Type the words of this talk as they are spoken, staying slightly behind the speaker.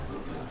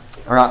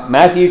All right,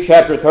 Matthew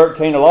chapter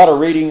 13, a lot of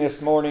reading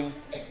this morning.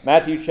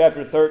 Matthew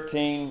chapter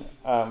 13,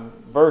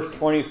 verse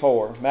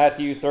 24.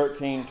 Matthew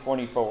 13,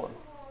 24.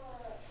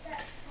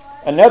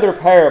 Another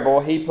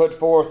parable he put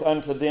forth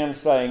unto them,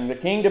 saying, The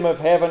kingdom of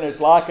heaven is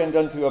likened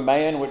unto a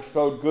man which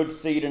sowed good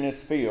seed in his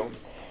field.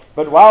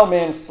 But while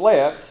men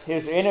slept,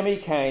 his enemy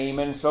came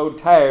and sowed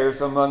tares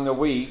among the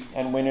wheat,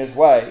 and went his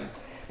way.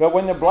 But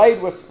when the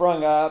blade was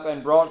sprung up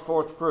and brought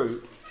forth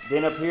fruit,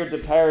 then appeared the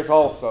tares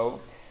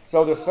also.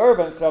 So the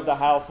servants of the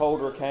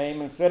householder came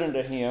and said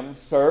unto him,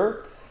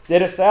 Sir,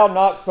 didst thou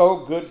not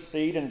sow good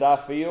seed in thy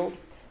field?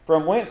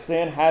 From whence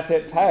then hath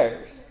it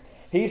tares?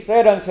 He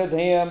said unto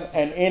them,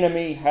 An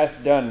enemy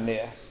hath done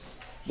this.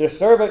 The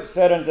servant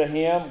said unto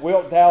him,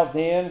 Wilt thou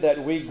then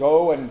that we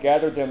go and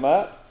gather them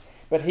up?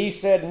 But he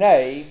said,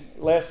 Nay,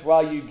 lest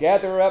while you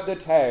gather up the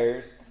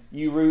tares,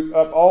 you root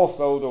up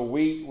also the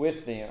wheat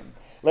with them.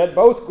 Let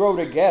both grow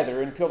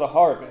together until the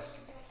harvest.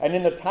 And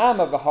in the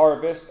time of the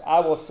harvest I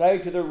will say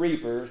to the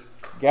reapers,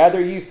 Gather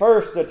ye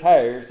first the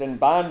tares, and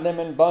bind them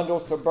in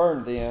bundles to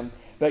burn them,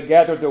 but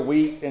gather the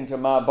wheat into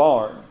my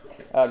barn.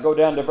 Go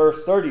down to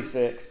verse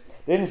 36.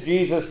 Then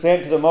Jesus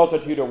sent the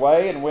multitude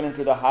away, and went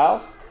into the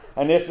house.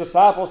 And his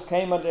disciples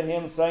came unto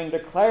him, saying,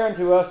 Declare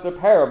unto us the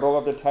parable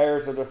of the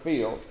tares of the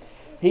field.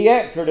 He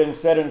answered and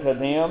said unto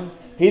them,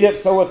 He that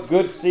soweth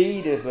good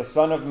seed is the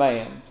Son of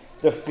Man.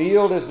 The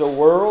field is the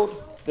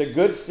world. The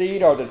good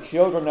seed are the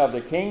children of the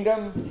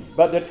kingdom,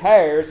 but the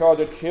tares are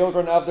the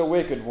children of the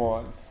wicked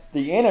one.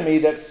 The enemy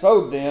that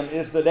sowed them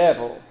is the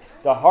devil.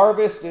 The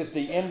harvest is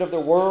the end of the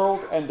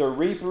world, and the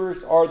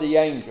reapers are the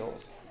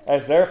angels.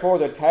 As therefore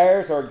the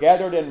tares are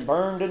gathered and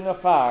burned in the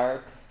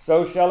fire,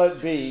 so shall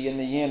it be in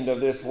the end of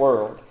this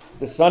world.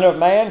 The Son of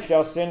Man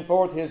shall send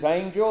forth his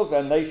angels,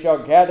 and they shall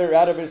gather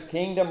out of his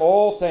kingdom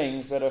all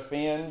things that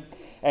offend,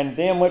 and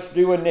them which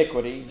do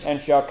iniquity,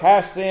 and shall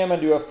cast them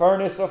into a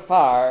furnace of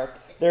fire.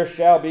 There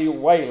shall be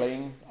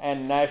wailing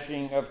and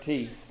gnashing of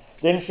teeth.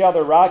 Then shall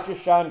the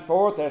righteous shine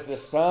forth as the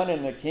sun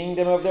in the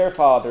kingdom of their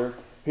Father.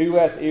 Who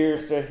hath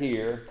ears to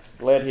hear,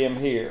 let him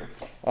hear.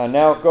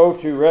 Now go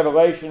to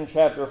Revelation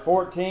chapter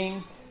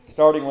 14,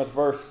 starting with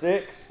verse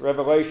 6.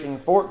 Revelation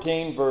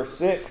 14, verse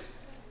 6.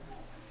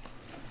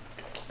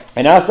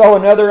 And I saw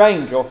another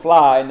angel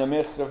fly in the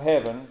midst of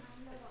heaven,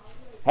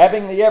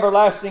 having the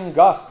everlasting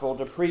gospel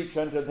to preach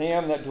unto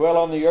them that dwell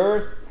on the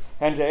earth,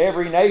 and to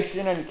every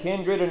nation and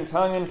kindred and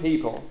tongue and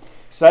people,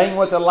 saying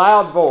with a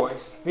loud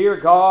voice, Fear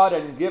God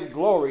and give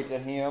glory to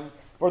him,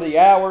 for the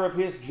hour of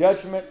his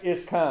judgment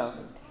is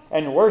come.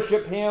 And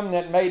worship him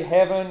that made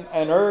heaven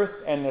and earth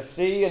and the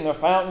sea and the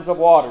fountains of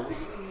waters.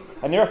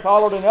 And there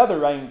followed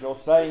another angel,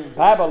 saying,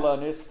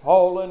 Babylon is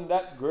fallen,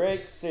 that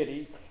great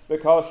city,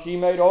 because she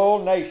made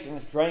all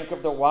nations drink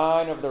of the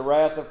wine of the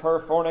wrath of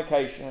her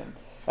fornication.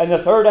 And the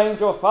third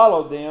angel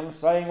followed them,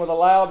 saying with a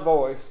loud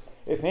voice,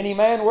 If any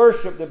man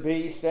worship the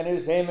beast and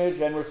his image,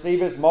 and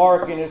receive his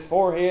mark in his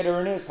forehead or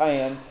in his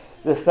hand,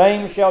 the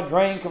same shall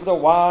drink of the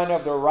wine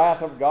of the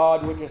wrath of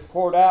God, which is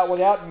poured out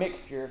without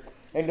mixture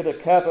into the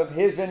cup of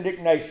his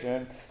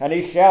indignation. And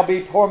he shall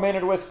be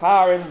tormented with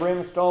fire and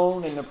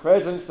brimstone in the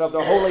presence of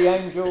the holy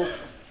angels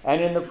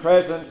and in the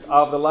presence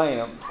of the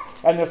Lamb.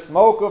 And the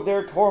smoke of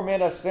their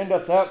torment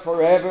ascendeth up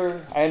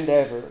forever and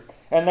ever.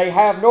 And they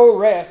have no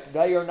rest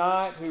day or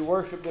night who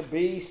worship the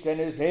beast and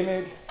his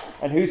image,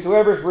 and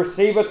whosoever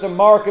receiveth the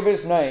mark of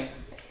his name.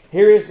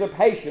 Here is the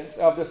patience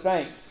of the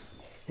saints.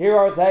 Here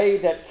are they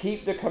that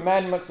keep the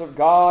commandments of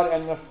God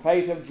and the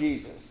faith of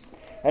Jesus.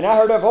 And I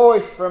heard a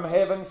voice from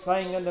heaven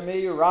saying unto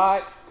me,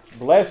 Write,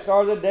 Blessed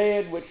are the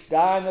dead which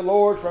die in the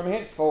Lord from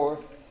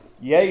henceforth.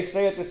 Yea,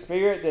 saith the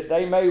Spirit, that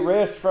they may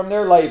rest from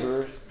their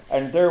labors,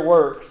 and their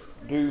works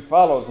do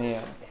follow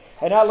them.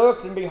 And I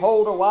looked, and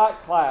behold a white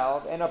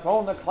cloud, and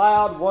upon the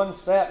cloud one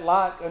sat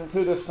like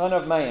unto the Son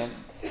of Man,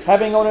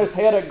 having on his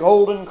head a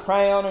golden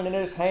crown, and in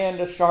his hand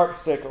a sharp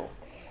sickle.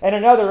 And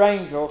another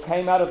angel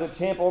came out of the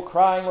temple,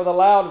 crying with a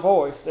loud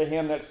voice to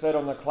him that sat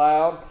on the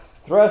cloud,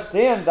 Thrust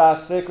in thy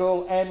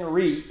sickle, and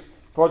reap,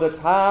 for the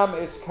time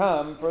is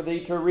come for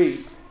thee to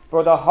reap,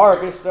 for the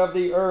harvest of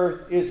the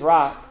earth is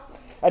ripe.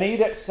 And he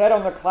that sat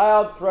on the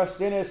cloud thrust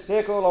in his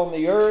sickle on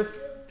the earth,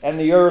 and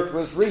the earth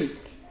was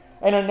reaped.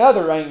 And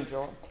another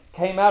angel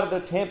came out of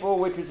the temple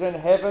which is in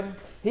heaven,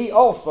 he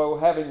also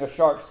having a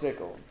sharp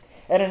sickle.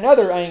 And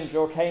another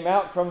angel came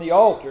out from the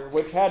altar,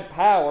 which had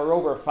power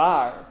over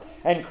fire,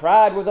 and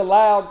cried with a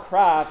loud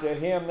cry to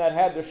him that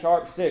had the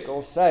sharp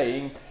sickle,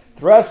 saying,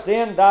 Thrust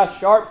in thy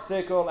sharp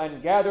sickle,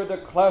 and gather the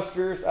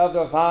clusters of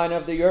the vine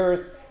of the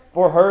earth,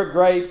 for her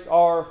grapes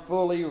are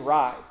fully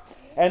ripe.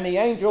 And the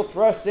angel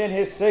thrust in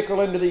his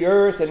sickle into the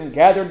earth, and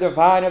gathered the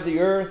vine of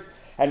the earth,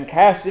 and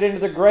cast it into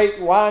the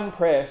great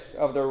winepress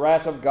of the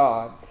wrath of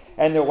God.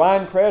 And the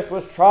winepress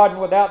was trodden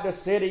without the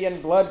city,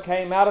 and blood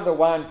came out of the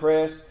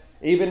winepress,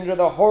 even into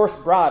the horse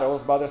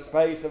bridles by the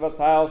space of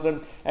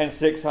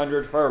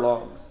 1,600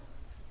 furlongs.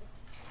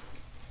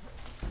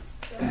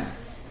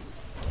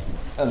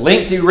 A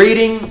lengthy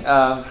reading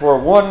for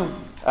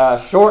one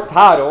short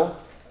title,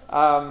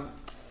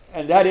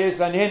 and that is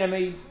An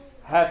Enemy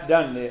hath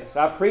done this.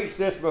 I've preached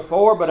this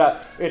before,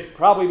 but it's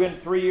probably been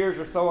 3 years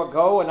or so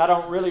ago, and I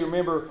don't really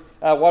remember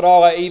what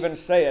all I even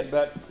said.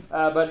 But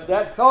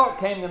that thought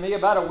came to me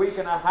about a week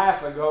and a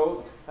half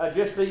ago.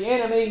 Just the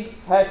enemy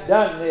hath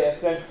done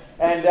this.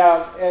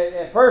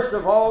 And first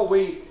of all,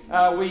 we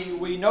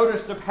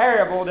noticed the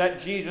parable that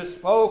Jesus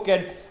spoke,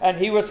 and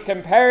he was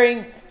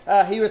comparing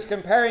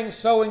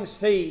sowing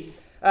seed.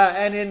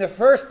 And in the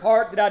first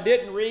part that I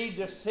didn't read,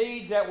 the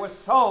seed that was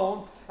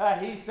sown,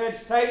 he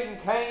said Satan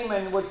came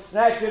and would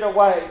snatch it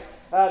away.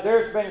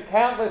 There's been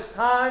countless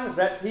times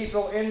that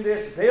people in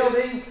this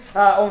building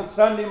on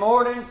Sunday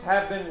mornings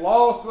have been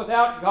lost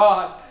without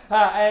God.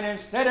 And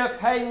instead of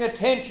paying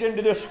attention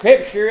to the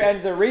Scripture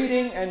and the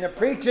reading and the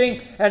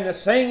preaching and the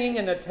singing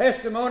and the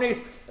testimonies,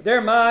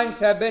 their minds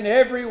have been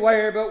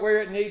everywhere but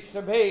where it needs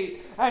to be.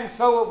 And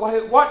so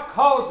what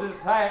causes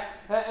that?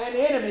 An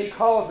enemy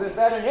causes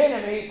that. An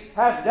enemy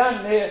has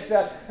done this.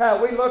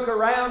 We look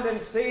around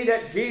and see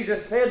that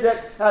Jesus said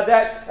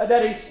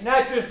that He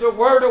snatches the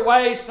Word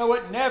away so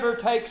it never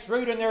takes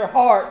root in their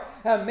heart.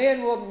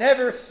 Men will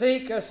never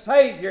seek a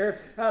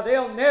Savior.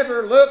 They'll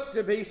never look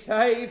to be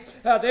saved.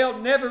 They'll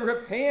never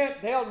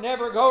repent. They'll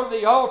never go to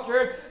the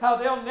altar.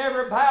 They'll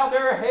never bow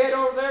their head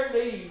over their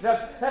knees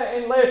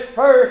unless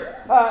first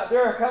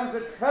there comes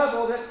a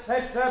trouble that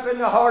sets up in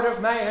the heart of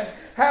man.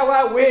 How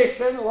I wish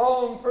and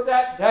long for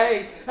that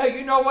day.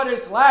 You know what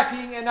is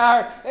lacking in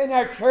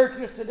our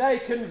churches today?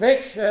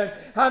 Conviction.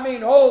 I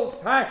mean,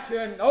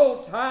 old-fashioned,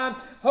 old-time,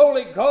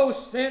 Holy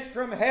Ghost sent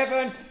from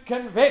heaven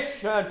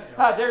conviction.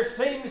 There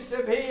seems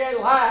to be a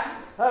lack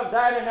of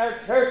that in our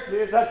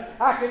churches.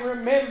 I can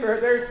remember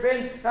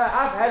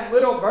I've had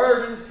little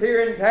burdens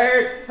here and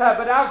there,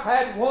 but I've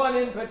had one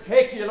in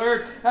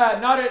particular,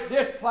 not at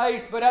this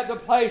place, but at the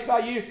place I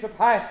used to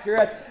pasture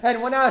at.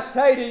 And when I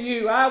say to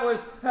you, I was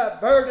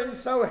burdened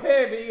so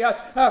heavy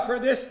for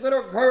this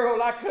little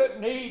girl, I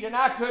couldn't eat and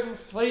I couldn't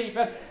sleep.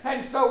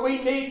 And so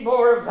we need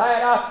more of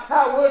that.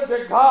 I would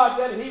to God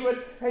that He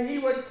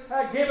would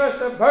give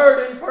us a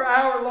burden for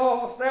our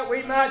loss, that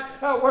we might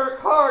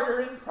work harder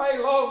and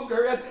pray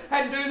longer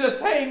and do the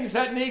things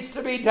that needs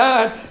to be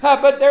done.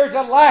 But there's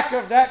a lack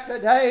of that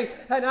today,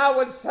 and I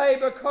would say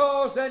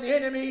because an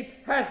enemy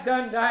has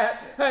done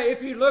that.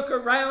 If you look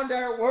around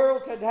our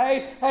world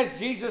today, as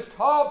Jesus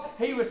taught,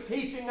 He was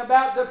teaching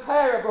about the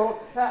parable.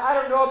 I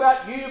don't know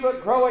about you,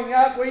 but growing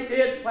up we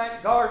did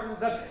plant gardens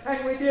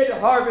and we did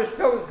harvest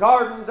those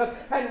gardens,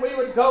 and we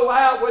would go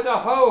out with a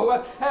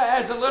hoe.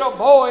 As a little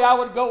boy, I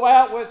would go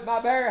out with my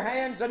bare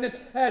hands, and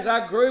as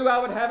I grew, I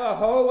would have a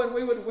hoe and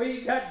we would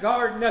weed that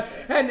garden.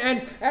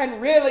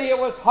 And really it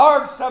was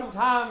hard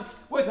sometimes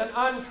with an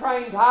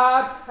untrained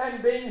eye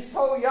and being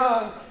so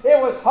young. It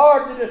was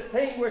hard to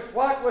distinguish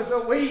what was a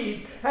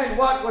weed and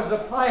what was a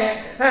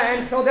plant.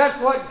 And so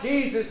that's what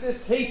Jesus is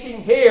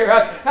teaching here,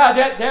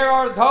 that there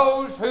are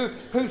those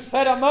who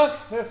sit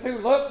amongst us who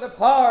look the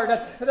part,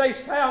 they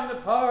sound the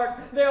part,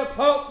 they'll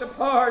talk the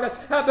part,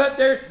 but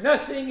there's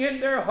nothing in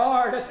their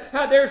heart.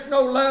 There's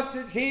no love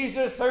to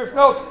Jesus, there's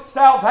no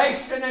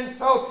salvation. And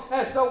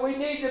so we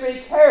need to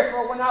be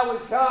careful. When I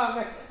was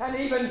young, and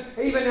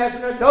even as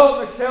an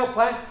adult, Michelle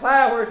plants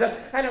flowers,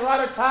 and a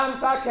lot of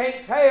times I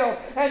can't tell,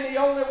 and the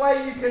only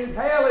way you can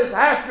tell is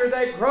after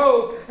they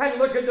grow and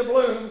look at the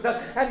blooms.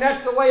 And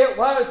that's the way it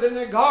was in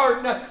the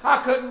garden.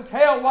 I couldn't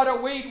tell what a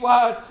weed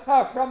was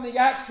from the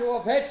actual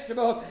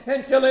vegetable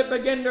until it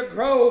began to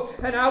grow,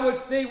 and I would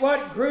see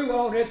what grew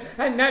on it.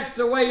 And that's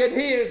the way it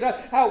is.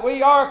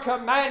 We are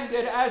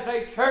commanded as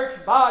a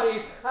church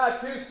body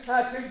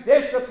to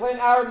discipline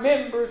our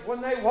members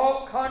when they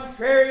walk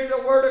contrary to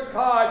the Word of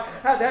God.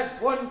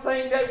 That's one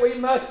thing that we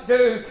must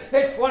do.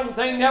 It's one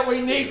thing that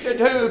we need to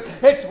do.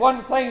 It's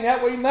one thing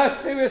that we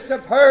must do is to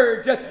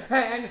purge.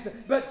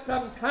 But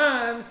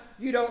sometimes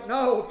you don't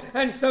know,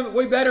 and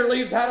we better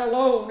leave that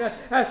alone.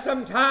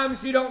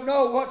 Sometimes you don't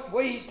know what's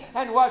wheat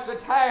and what's a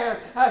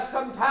tare.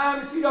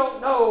 Sometimes you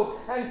don't know.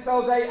 And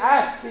so they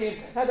asked Him,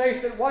 and they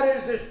said, what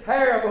is this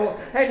parable?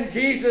 And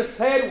Jesus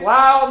said,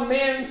 while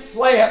men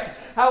slept.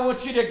 I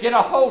want you to get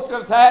a hold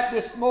of that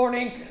this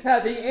morning.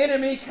 The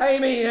enemy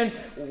came in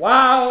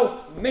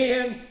while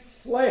men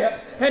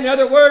slept. In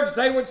other words,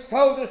 they would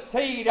sow the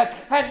seed and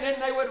then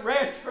they would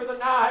rest for the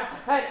night.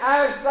 And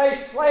as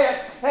they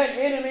slept, an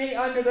enemy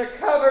under the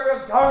cover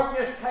of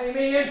darkness came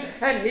in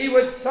and he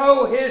would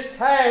sow his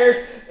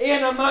tares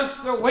in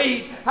amongst the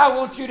wheat. I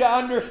want you to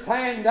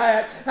understand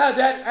that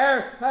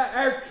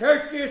our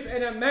churches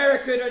in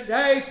America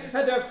today,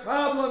 the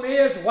problem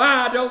is,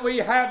 why don't we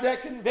have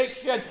that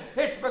conviction?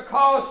 It's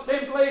because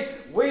simply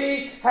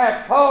we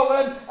have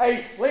fallen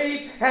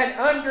asleep, and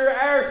under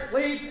our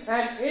sleep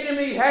an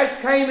enemy has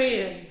came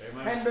in.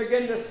 and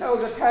begin to sow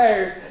the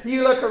tares.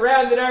 You look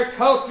around at our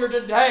culture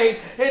today,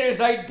 it is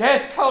a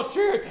death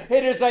culture.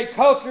 It is a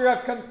culture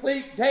of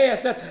complete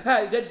death,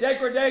 the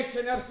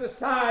degradation of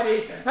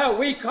society.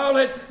 We call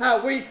it,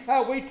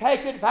 we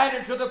take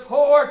advantage of the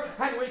poor,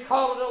 and we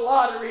call it a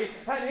lottery.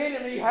 An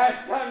enemy has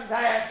done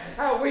that.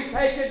 We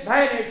take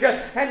advantage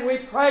and we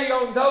prey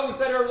on those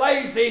that are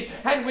lazy,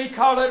 and we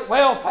call it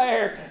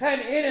welfare. An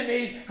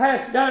enemy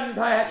has done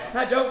that.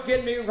 Now, don't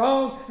get me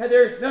wrong,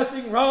 there's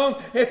nothing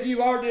wrong if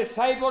you are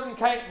disabled and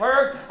can't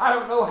work. I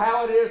don't know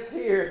how it is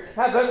here,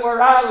 but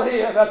where I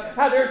live,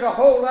 there's a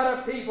whole lot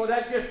of people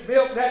that just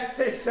built that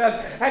system,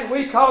 and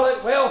we call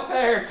it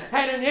welfare,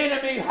 and an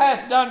enemy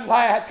has done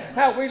that.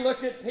 Now, we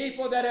look at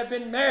people that have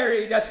been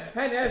married,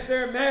 and as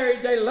they're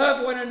married, they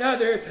love one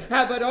another,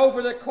 but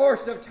over the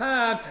course of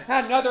time,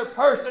 another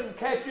person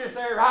catches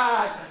their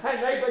eye,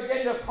 and they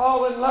begin to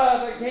fall in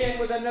love again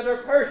with another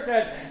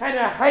person, and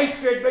a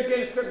hatred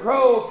begins to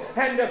grow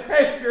and to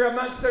fester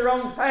amongst their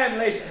own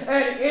family.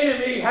 An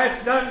enemy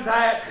has done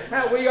that.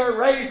 We are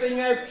raising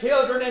our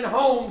children in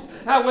homes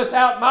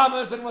without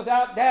mamas and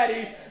without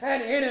daddies.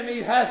 An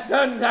enemy has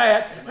done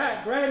that.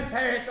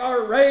 Grandparents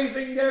are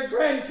raising their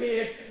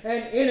grandkids.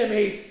 An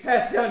enemy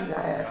has done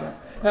that.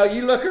 Now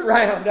you look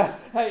around.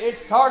 It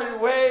started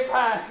way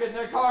back in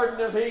the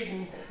Garden of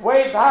Eden,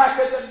 way back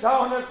at the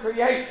dawn of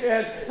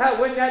creation,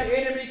 when that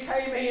enemy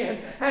came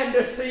in and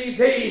deceived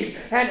Eve,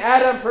 and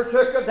Adam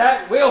partook of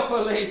that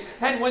willfully.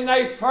 And when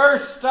they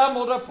first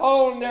stumbled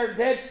upon their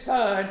dead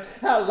son,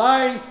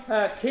 lying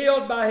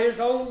killed by his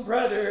own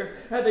brother,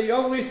 the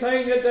only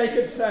thing that they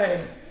could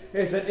say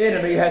is an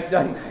enemy has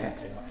done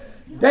that.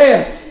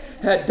 Death.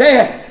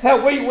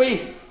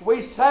 We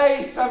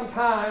say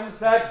sometimes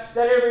that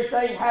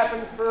everything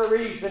happens for a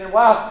reason. And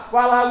while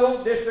I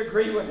won't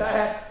disagree with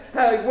that,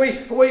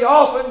 we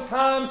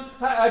oftentimes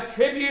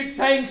attribute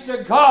things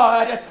to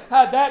God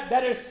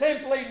that is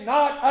simply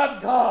not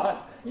of God.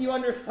 You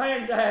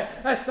understand that?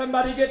 As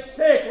somebody gets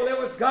sick, well, it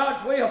was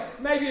God's will.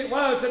 Maybe it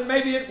was, and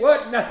maybe it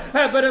wasn't.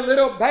 But a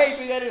little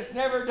baby that has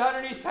never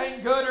done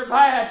anything good or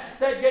bad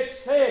that gets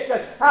sick,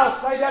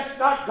 I'll say that's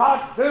not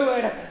God's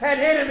doing. An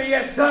enemy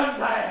has done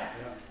that.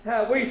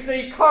 We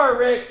see car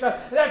wrecks.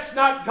 That's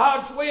not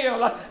God's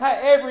will.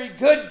 Every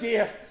good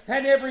gift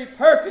and every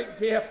perfect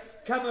gift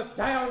cometh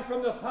down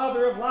from the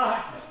Father of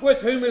lights,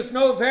 with whom is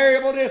no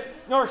variableness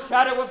nor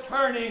shadow of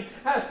turning.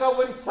 So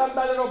when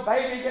somebody, little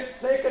baby, gets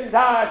sick and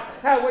dies,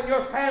 when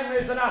your family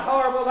is in a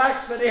horrible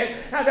accident,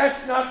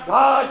 that's not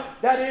God,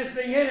 that is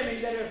the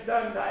enemy that has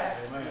done that.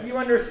 Amen. You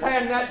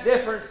understand that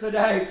difference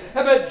today.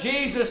 But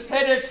Jesus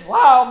said it's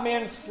while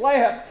men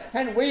slept,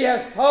 and we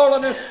have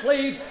fallen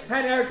asleep,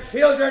 and our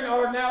children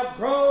are now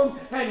grown,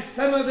 and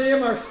some of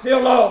them are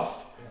still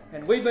lost.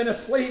 And we've been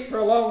asleep for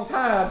a long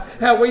time.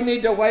 We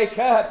need to wake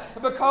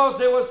up, because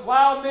it was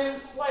while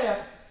men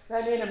slept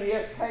that enemy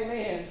has came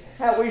in.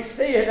 We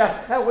see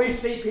it. We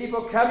see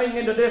people coming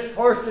into this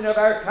portion of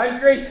our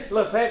country.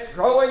 Lafette's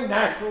growing.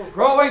 Nashville's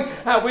growing.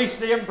 We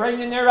see them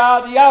bringing their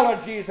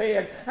ideologies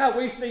in.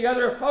 We see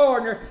other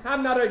foreigners.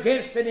 I'm not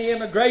against any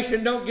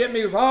immigration, don't get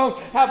me wrong.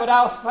 But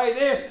I'll say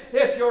this.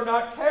 If you're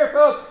not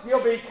careful,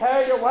 you'll be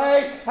carried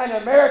away, and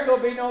America will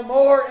be no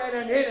more, and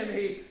an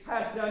enemy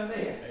has done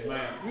this.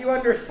 Amen. You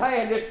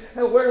understand this?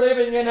 We're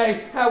living in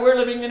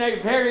a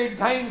very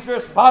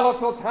dangerous,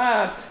 volatile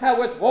time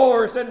with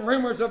wars and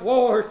rumors of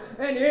wars.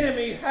 An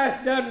enemy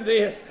has done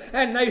this.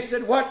 And they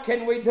said, what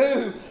can we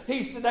do?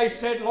 They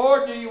said,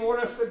 Lord, do you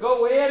want us to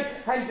go in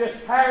and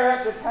just tear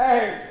up the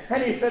tares?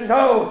 And he said,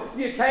 no,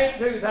 you can't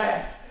do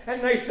that. And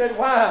they said,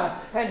 why?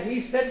 And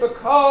he said,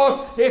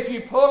 because if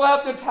you pull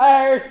out the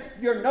tares,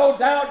 you're no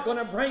doubt going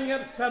to bring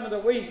up some of the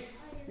wheat.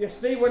 You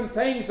see, when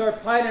things are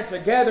planted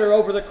together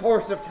over the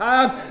course of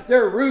time,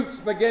 their roots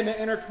begin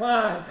to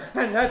intertwine.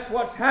 And that's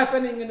what's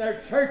happening in our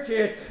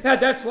churches.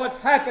 That's what's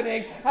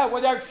happening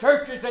with our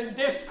churches in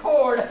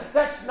discord.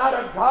 That's not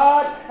of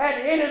God.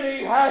 An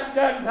enemy has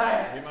done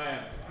that.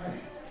 Amen.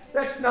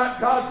 That's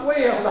not God's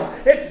will.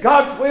 It's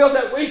God's will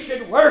that we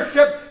should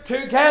worship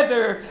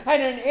together.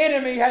 And an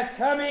enemy has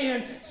come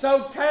in,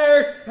 sowed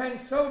tares and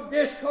sowed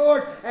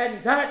discord,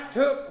 and that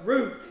took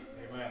root.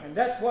 And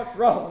that's what's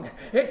wrong.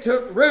 It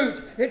took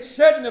root. It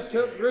shouldn't have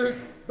took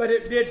root, but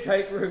it did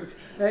take root.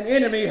 An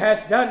enemy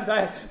has done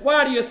that.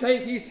 Why do you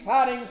think he's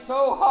fighting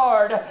so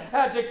hard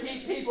to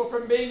keep people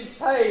from being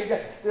saved?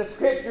 The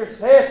Scripture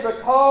says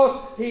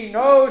because he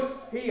knows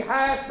he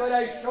has but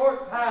a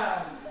short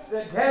time.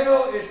 The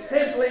devil is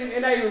simply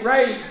in a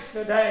rage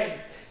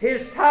today.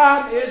 His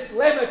time is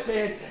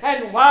limited,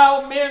 and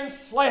while men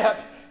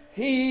slept,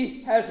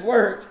 he has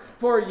worked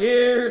for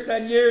years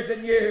and years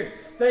and years.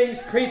 Things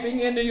creeping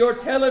into your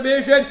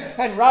television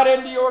and right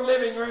into your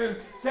living room.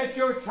 Set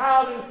your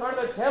child in front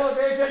of the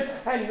television,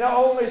 and not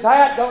only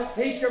that, don't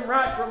teach them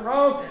right from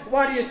wrong.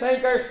 Why do you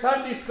think our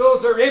Sunday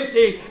schools are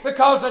empty?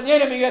 Because an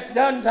enemy has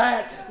done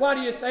that. Why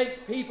do you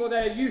think people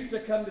that used to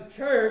come to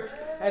church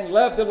and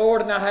love the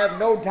Lord, and I have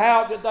no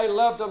doubt that they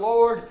love the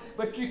Lord,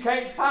 but you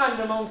can't find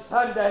them on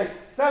Sunday.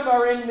 Some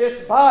are in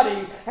this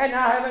body, and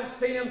I haven't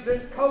seen them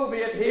since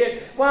COVID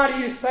hit. Why do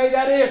you say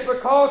that is?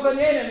 Because an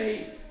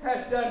enemy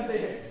has done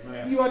this.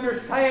 Amen. You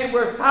understand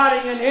we're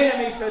fighting an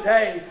enemy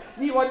today.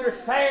 You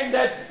understand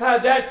that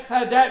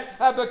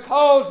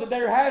because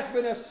there has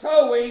been a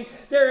sowing,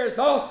 there is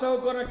also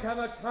going to come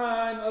a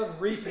time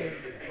of reaping.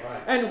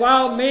 Right. And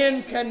while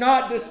men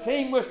cannot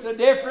distinguish the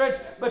difference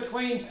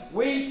between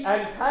wheat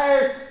and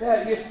tares,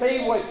 you see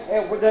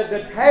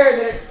the tare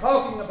that it's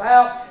talking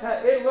about,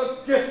 it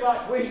looks just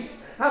like wheat.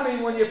 I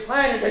mean, when you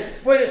planted it,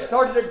 when it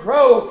started to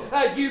grow,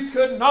 you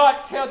could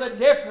not tell the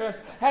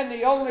difference. And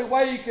the only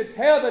way you could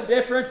tell the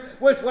difference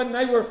was when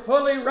they were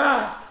fully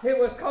ripe. It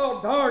was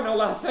called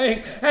darnel, I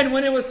think. And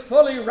when it was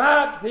fully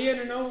ripe, then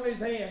and only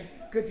then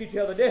could you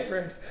tell the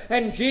difference.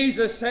 And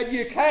Jesus said,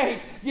 you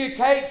can't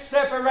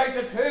separate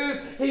the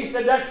two. He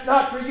said, that's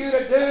not for you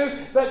to do,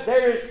 but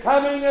there is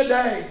coming a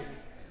day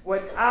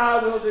when I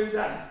will do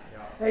that.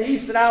 He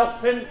said, I'll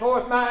send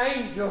forth my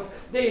angels.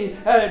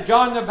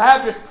 John the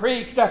Baptist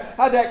preached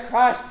that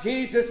Christ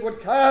Jesus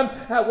would come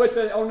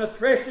on the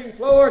threshing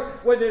floor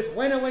with his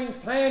winnowing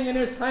fan in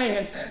his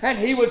hand, and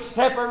he would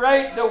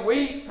separate the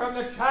wheat from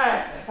the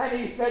chaff. And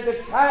he said,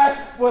 the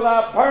chaff will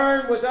I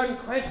burn with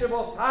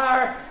unquenchable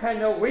fire,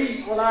 and the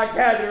wheat will I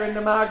gather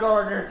into my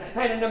garner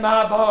and into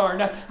my barn.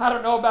 I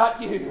don't know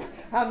about you.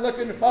 I'm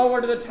looking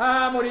forward to the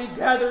time when he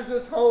gathers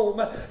us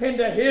home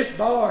into his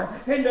barn,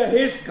 into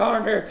his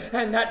garner,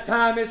 and that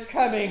time is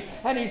coming.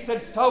 And he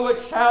said, so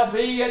it shall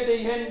be at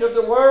the end of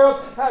the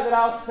world that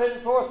I'll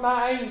send forth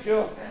my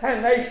angels,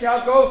 and they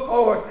shall go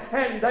forth,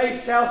 and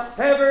they shall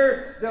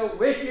sever the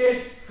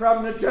wicked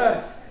from the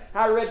just.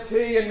 I read to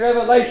you in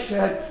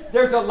Revelation.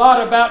 There's a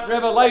lot about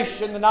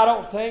Revelation that I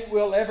don't think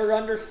we'll ever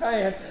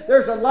understand.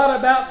 There's a lot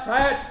about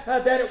that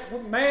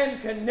that man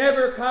can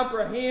never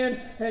comprehend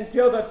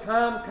until the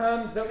time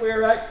comes that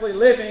we're actually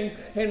living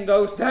in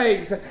those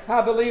days.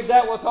 I believe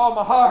that with all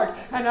my heart.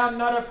 And I'm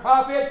not a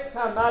prophet.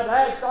 My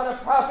dad's not a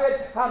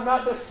prophet. I'm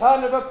not the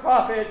son of a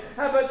prophet.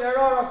 But there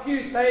are a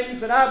few things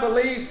that I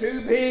believe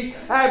to be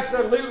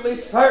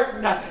absolutely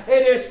certain.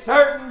 It is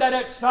certain that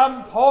at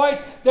some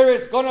point there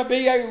is going to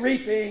be a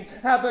reaping.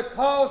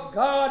 Because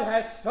God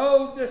has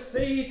sowed the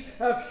seed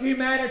of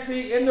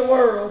humanity in the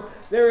world,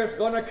 there is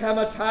going to come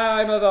a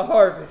time of a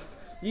harvest.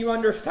 You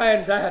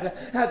understand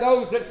that?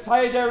 Those that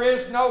say there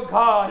is no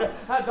God,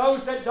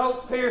 those that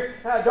don't fear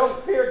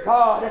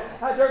God,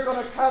 they're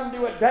going to come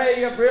to a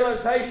day of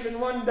realization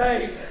one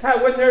day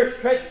when they're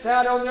stretched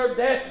out on their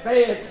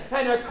deathbed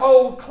and a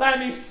cold,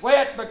 clammy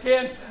sweat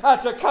begins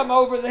to come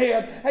over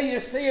them. And you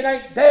see, it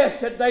ain't death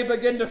that they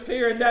begin to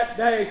fear in that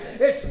day.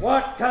 It's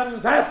what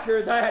comes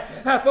after that.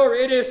 For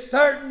it is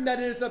certain that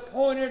it is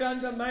appointed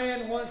unto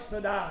man once to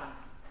die.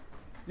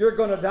 You're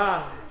going to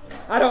die.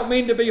 I don't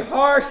mean to be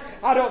harsh.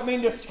 I don't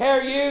mean to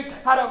scare you.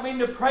 I don't mean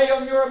to prey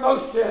on your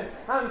emotions.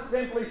 I'm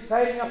simply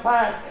stating a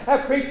fact.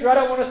 Preacher, I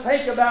don't want to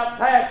think about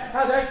that.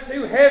 That's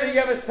too heavy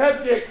of a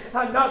subject.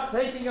 I'm not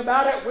thinking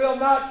about it. Will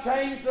not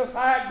change the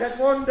fact that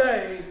one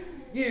day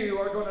you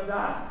are going to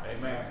die.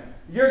 Amen.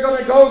 You're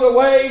going to go the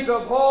ways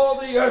of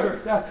all the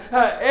earth.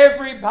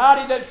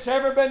 Everybody that's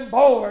ever been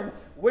born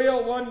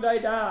will one day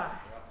die.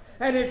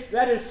 And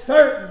that is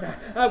certain.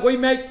 We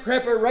make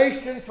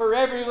preparations for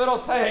every little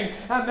thing.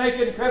 I'm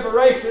making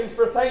preparations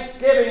for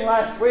Thanksgiving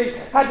last week.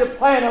 Had to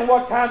plan on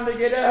what time to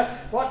get up,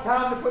 what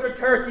time to put a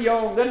turkey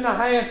on, then the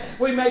ham.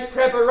 We make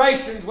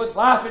preparations with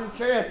life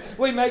insurance.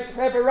 We make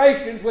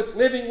preparations with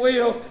living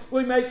wills.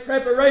 We make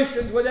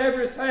preparations with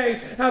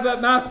everything.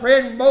 But my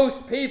friend,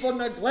 most people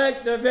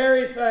neglect the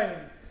very thing.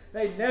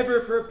 They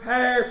never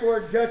prepare for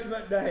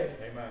Judgment Day.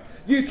 Amen.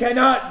 You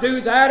cannot do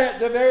that at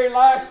the very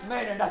last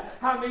minute.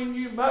 I mean,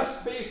 you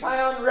must be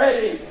found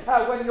ready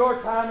when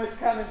your time is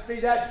coming. See,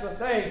 that's the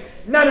thing.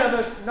 None of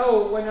us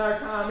know when our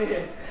time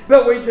is.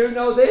 But we do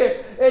know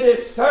this. It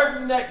is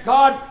certain that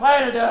God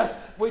planted us.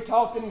 We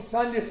talked in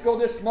Sunday school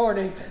this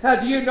morning.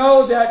 Do you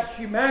know that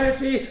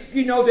humanity,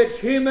 you know that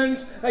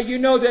humans, you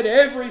know that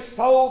every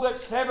soul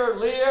that's ever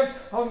lived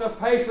on the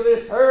face of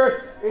this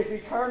earth is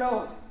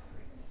eternal?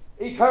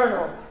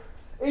 Eternal.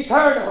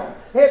 Eternal.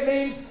 It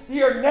means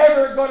you're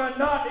never going to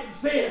not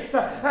exist.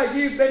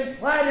 You've been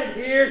planted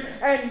here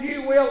and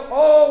you will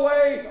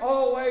always,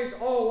 always,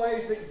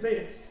 always exist.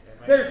 Amen.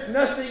 There's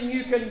nothing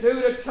you can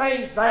do to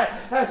change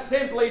that.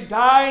 Simply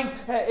dying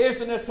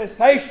isn't a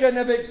cessation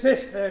of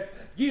existence.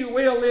 You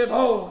will live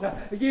on.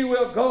 You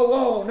will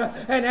go on.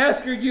 And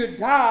after you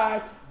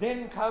die,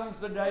 then comes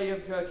the day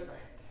of judgment.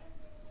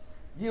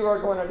 You are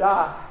going to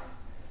die.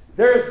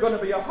 There's going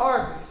to be a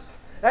harvest.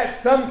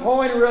 At some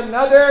point or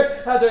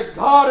another, the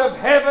God of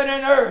heaven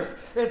and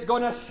earth is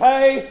going to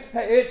say,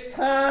 it's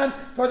time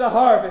for the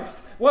harvest.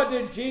 What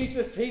did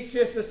Jesus teach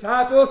His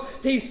disciples?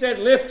 He said,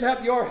 lift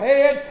up your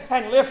heads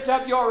and lift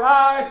up your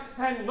eyes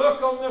and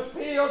look on the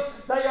fields.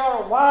 They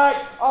are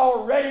white,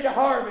 all ready to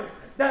harvest.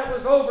 That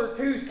was over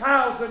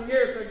 2,000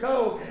 years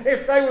ago.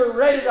 If they were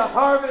ready to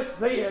harvest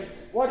then,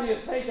 what do you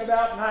think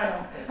about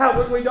now?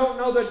 When we don't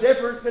know the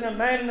difference in a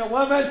man and a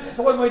woman,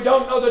 when we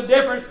don't know the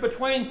difference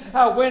between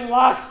when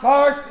life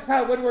starts,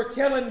 when we're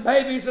killing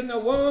babies in the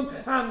womb,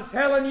 I'm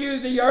telling you,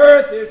 the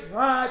earth is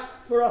ripe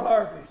for a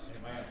harvest.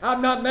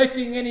 I'm not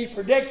making any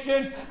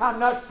predictions. I'm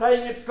not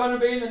saying it's going to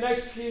be in the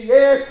next few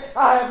years.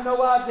 I have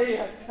no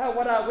idea.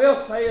 What I will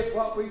say is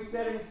what we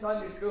said in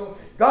Sunday school.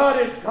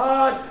 God is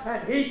God,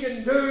 and He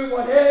can do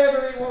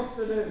whatever He wants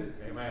to do.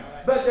 Amen.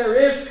 But there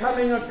is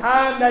coming a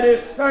time that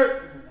is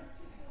certain.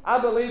 I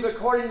believe,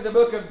 according to the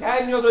book of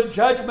Daniel, the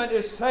judgment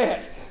is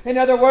set. In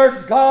other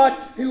words, God,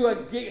 who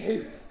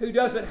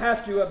doesn't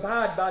have to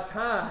abide by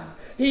time.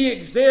 He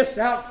exists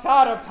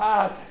outside of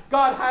time.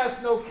 God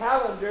has no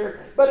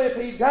calendar, but if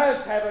He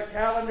does have a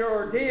calendar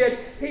or did,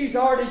 He's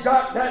already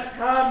got that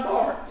time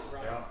marked.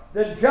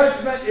 The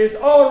judgment is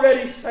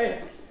already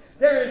set.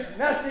 There is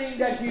nothing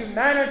that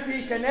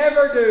humanity can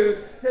ever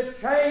do to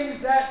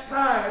change that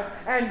time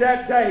and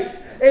that date.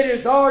 It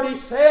is already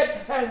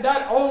set, and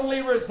that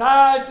only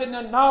resides in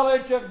the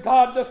knowledge of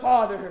God the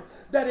Father,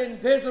 that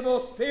invisible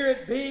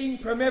spirit being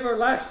from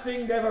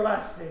everlasting to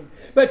everlasting.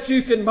 But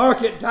you can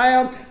mark it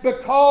down,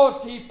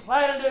 because He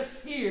planted us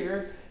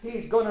here.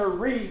 He's going to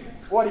reap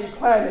what He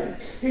planted.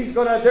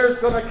 There's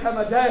going to come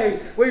a day,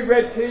 we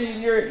read to you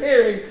in your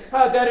hearing,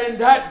 that in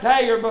that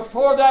day or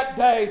before that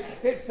day,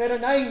 it said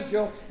an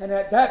angel. And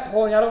at that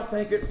point, I don't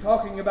think it's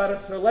talking about a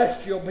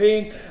celestial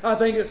being. I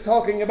think it's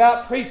talking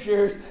about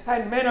preachers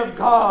and men of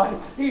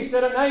God. He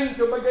said an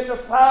angel began to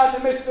fly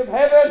in the midst of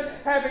heaven,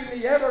 having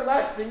the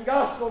everlasting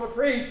gospel to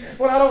preach.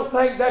 Well, I don't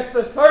think that's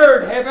the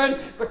third heaven,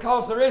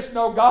 because there is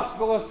no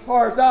gospel, as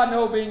far as I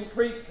know, being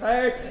preached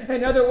there.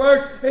 In other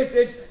words,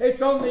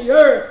 it's on the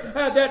earth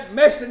that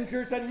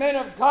messengers and men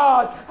of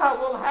God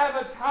will have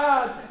a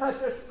time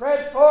to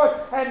spread forth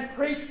and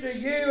preach to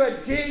you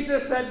a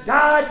Jesus that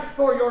died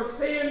for your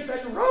sins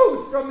and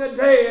rose from the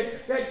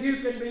dead, that you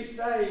can be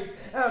saved.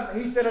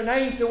 He said an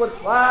angel would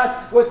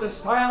fly with the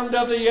sound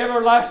of the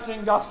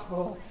everlasting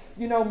gospel.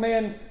 You know,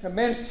 men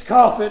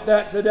scoff at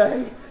that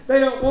today. They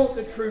don't want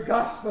the true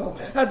gospel.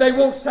 They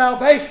want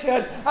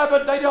salvation,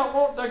 but they don't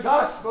want the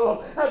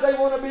gospel. They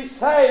want to be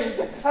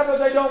saved, but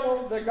they don't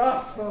want the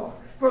gospel.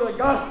 For the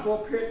gospel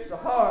pierces the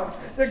heart.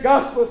 The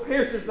gospel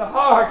pierces the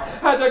heart.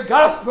 The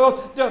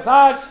gospel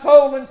divides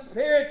soul and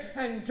spirit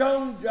and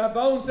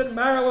bones and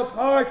marrow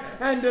apart,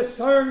 and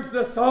discerns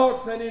the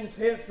thoughts and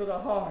intents of the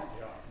heart.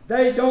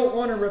 They don't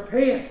want to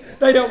repent.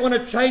 They don't want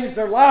to change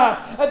their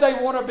life. They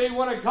want to be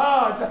one of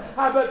God's.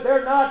 But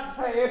they're not.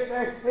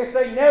 If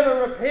they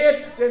never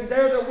repent, then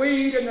they're the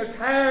weed and the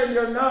tare, and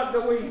you're not the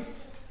weed.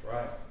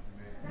 Right.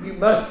 You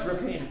must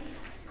repent.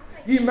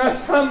 You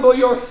must humble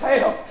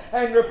yourself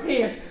and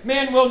repent.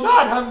 Men will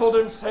not humble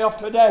themselves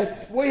today.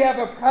 We have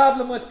a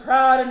problem with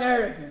pride and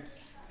arrogance.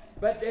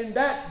 But in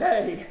that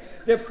day,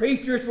 the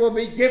preachers will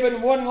be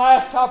given one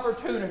last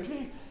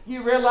opportunity.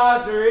 You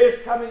realize there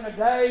is coming a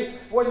day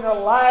when the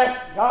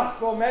last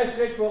gospel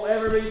message will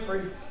ever be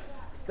preached.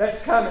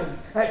 That's coming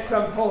at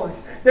some point.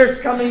 There's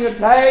coming a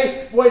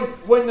day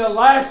when the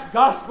last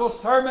gospel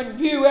sermon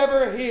you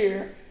ever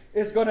hear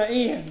is going to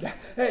end.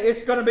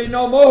 It's going to be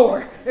no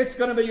more. It's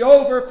going to be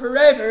over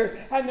forever,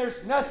 and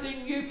there's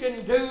nothing you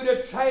can do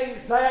to change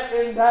that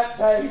in that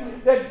day.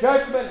 The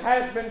judgment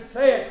has been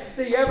set.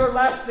 The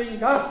everlasting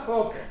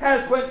gospel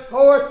has went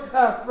forth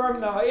from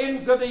the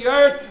ends of the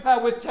earth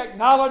with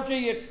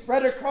technology. It's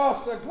spread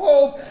across the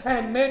globe,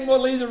 and men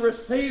will either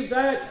receive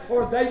that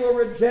or they will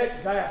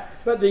reject that.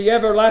 But the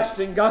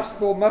everlasting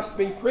gospel must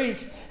be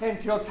preached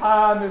until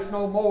time is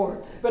no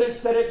more. But it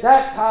said at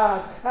that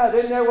time,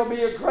 then there will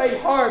be a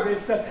great harvest.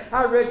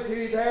 I read to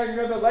you there in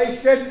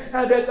Revelation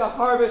that the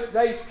harvest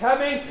day's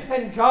coming,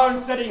 and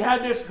John said he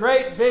had this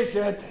great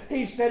vision.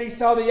 He said he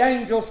saw the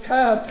angels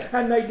come,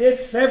 and they did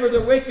sever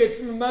the wicked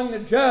from among the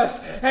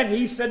just. And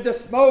he said the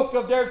smoke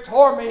of their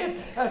torment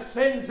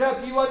ascends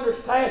up. You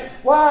understand?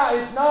 Why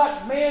is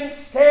not men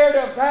scared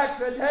of that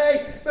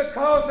today?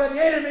 Because an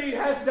enemy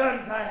has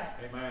done that.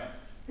 Amen.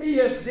 He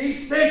has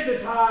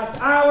desensitized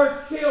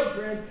our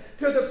children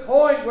to the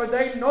point where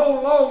they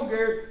no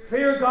longer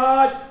fear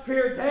God,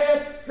 fear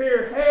death,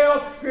 fear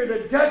hell, fear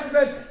the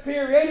judgment,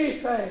 fear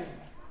anything.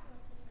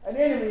 An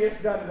enemy has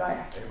done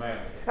that. Amen.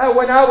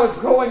 When I was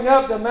growing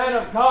up, the man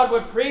of God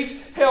would preach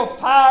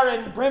hellfire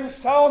and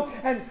brimstone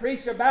and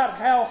preach about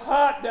how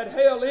hot that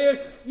hell is.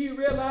 You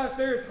realize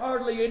there's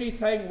hardly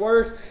anything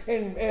worse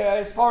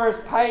as far as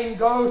pain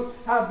goes.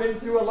 I've been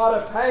through a lot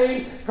of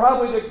pain.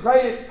 Probably the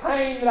greatest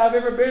pain that I've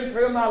ever been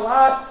through in my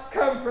life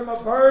come from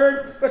a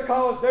burn,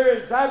 because there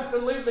is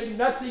absolutely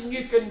nothing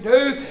you can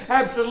do,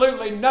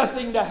 absolutely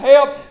nothing to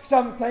help.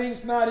 Some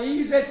things might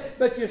ease it,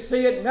 but you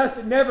see it,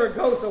 nothing never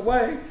goes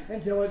away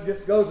until it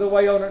just goes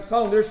away on its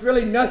own. There's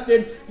really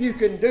nothing you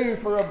can do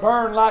for a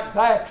burn like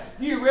that.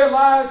 You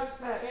realize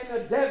that in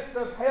the depths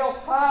of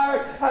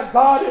hellfire,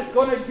 God is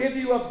going to give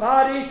you a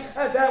body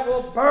that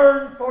will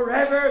burn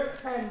forever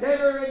and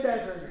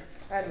ever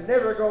and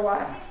never go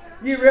out.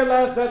 You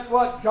realize that's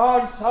what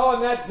John saw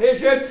in that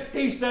vision?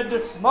 He said the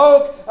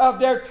smoke of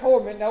their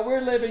torment. Now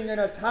we're living in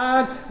a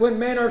time when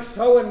men are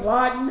so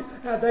enlightened.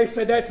 They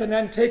say that's an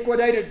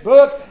antiquated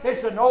book.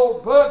 It's an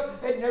old book.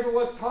 It never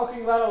was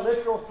talking about a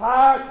literal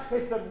fire.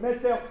 It's a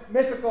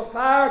mythical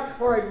fire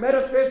or a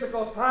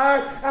metaphysical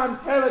fire. I'm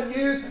telling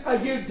you,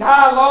 you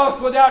die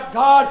lost without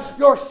God.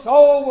 Your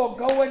soul will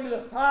go into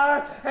the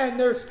fire, and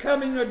there's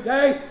coming a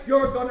day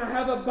you're going to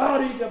have a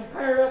body to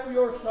pair up with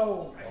your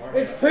soul.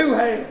 It's two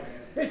hells.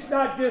 It's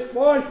not just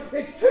one,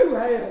 it's two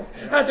hells.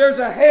 There's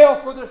a hell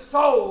for the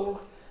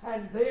soul,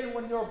 and then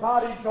when your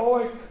body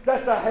joins,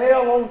 that's a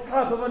hell on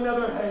top of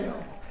another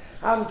hell.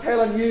 I'm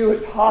telling you,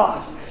 it's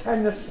hot.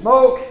 And the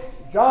smoke,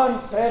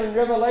 John said in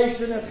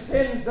Revelation,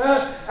 ascends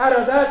up out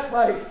of that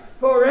place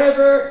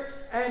forever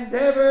and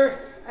ever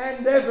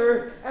and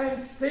ever,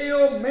 and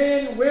still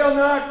men will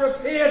not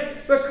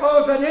repent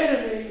because an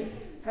enemy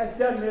has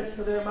done this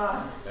to their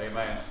minds.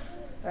 Amen.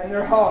 And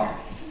their hearts.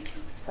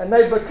 And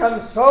they've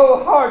become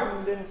so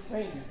hardened in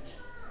sin.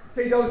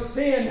 See,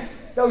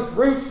 those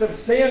roots of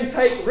sin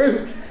take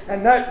root,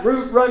 and that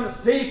root runs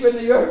deep in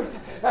the earth,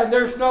 and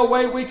there's no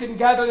way we can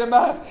gather them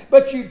up.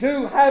 But you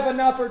do have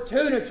an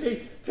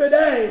opportunity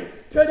today,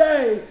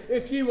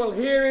 if you will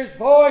hear His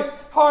voice,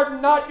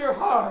 harden not your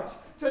hearts.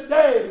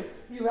 Today,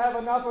 you have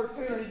an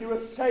opportunity to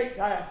escape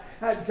that.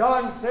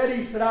 John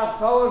said, I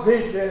saw a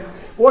vision,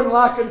 one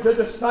like unto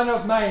the Son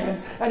of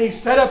Man, and He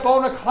sat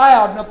upon a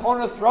cloud and upon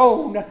a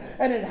throne,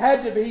 and it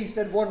had to be, he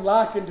said, one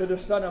like unto the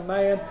Son of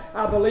Man.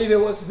 I believe it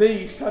was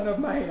the Son of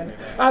Man.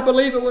 I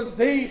believe it was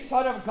the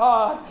Son of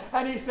God.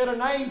 And he said,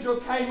 an angel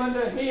came unto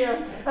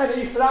him, and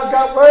he said, I've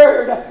got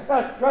word,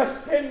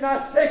 thrust in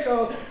thy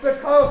sickle,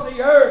 because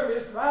the earth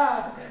is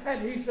ripe.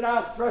 And he said,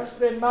 I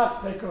thrust in my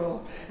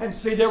sickle. And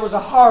see, there was a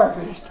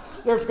harvest.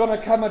 There's going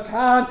to come a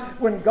time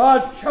when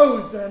God's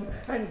chosen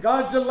and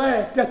God's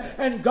elect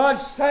and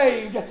God's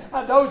saved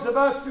those of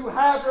us who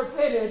have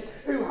repented,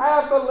 who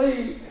have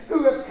believed,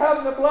 who have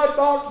come the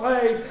blood-bought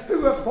way,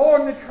 who have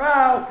borne the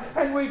trials,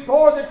 and we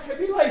bore the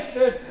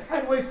tribulations,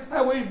 and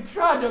we've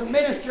tried to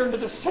minister unto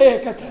the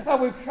sick,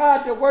 and we've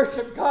tried to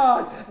worship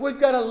God. We've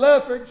got a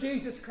love for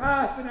Jesus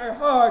Christ in our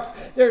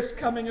hearts. There's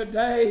coming a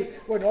day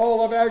when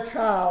all of our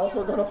trials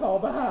are going to fall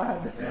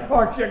behind.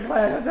 Aren't you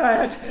glad of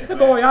that?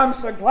 Boy, I'm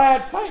so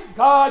glad. Thank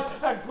God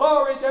and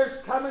glory,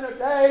 there's coming a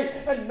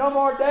day, and no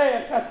more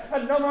death,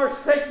 and no more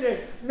sickness,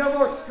 no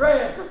more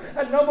stress,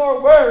 and no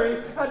more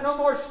worry, and no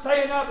more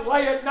staying up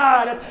late at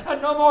night,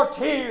 and no more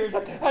tears,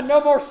 and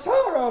no more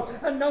sorrow,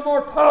 and no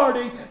more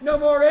party, no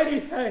more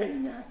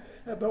anything.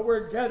 But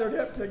we're gathered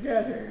up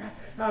together.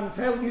 I'm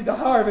telling you, the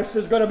harvest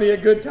is going to be a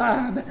good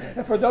time.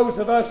 For those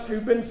of us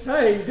who've been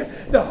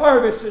saved, the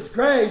harvest is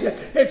great.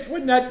 It's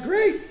when that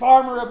great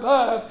farmer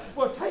above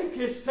will take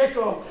his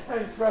sickle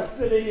and thrust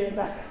it in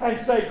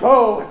and say,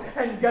 go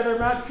and gather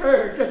my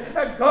church.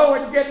 Go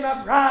and get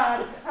my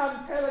bride.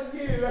 I'm telling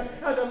you,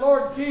 the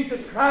Lord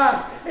Jesus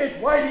Christ is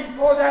waiting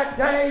for that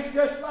day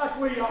just like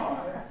we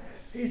are.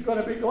 He's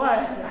going to be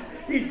glad.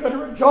 He's going to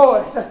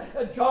rejoice.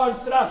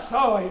 John said, I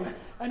saw him.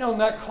 And on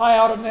that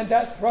cloud and then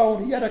that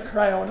throne, he had a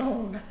crown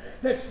on.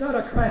 That's not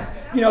a crown.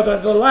 You know,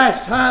 the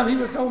last time he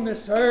was on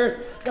this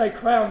earth, they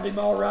crowned him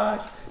all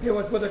right. It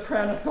was with a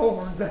crown of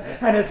thorns.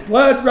 And his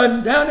blood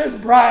run down his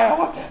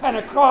brow and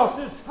across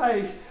his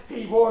face.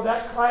 He wore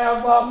that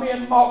crown while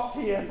men mocked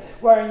him,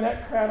 wearing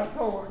that crown of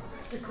thorns.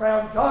 The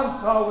crown John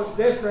saw was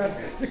different.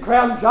 The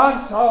crown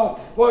John saw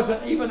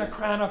wasn't even a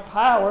crown of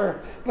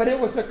power, but it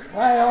was a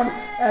crown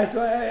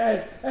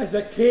as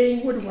a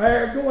king would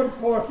wear going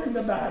forth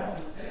into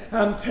battle.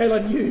 I'm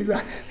telling you,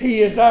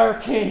 He is our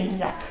King,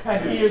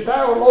 and He is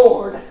our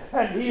Lord,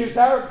 and He is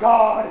our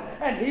God,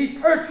 and He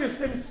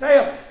purchased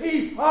Himself.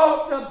 He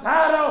fought the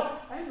battle,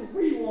 and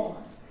we won.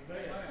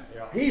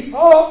 He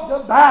fought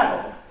the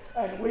battle,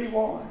 and we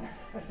won.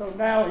 And so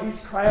now He's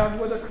crowned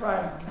with a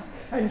crown.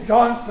 And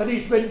John said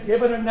he's been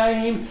given a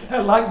name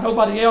like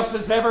nobody else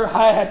has ever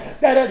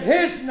had. That at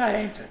His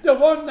name, the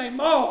one they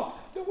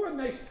mocked, the one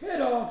they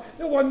spit on,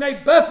 the one they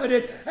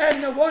buffeted,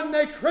 and the one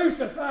they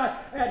crucified,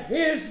 at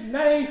His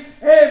name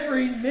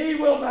every knee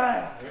will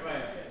bow.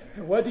 Amen.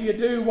 And whether you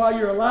do while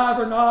you're alive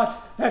or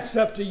not, that's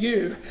up to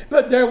you.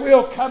 But there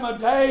will come a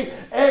day,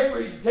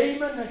 every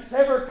demon that's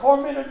ever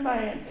tormented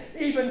man,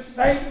 even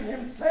Satan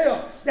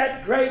himself,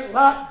 that great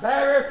light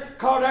bearer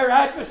called our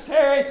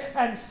adversary,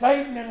 and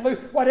Satan and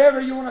whatever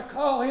you want to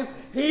call him,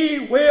 he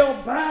will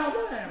bow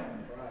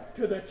down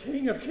to the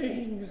King of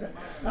Kings.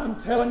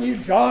 I'm telling you,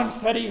 John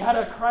said he had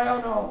a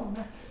crown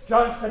on.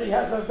 John said he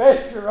has a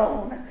vesture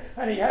on,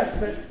 and he has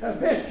a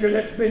vesture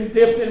that's been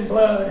dipped in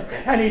blood,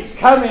 and he's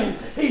coming.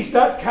 He's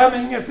not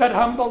coming as that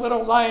humble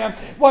little lamb.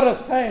 What a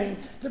thing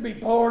to be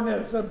born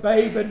as a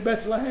babe in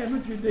Bethlehem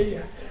of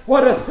Judea.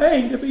 What a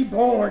thing to be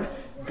born,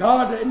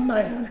 God and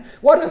man.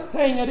 What a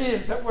thing it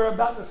is that we're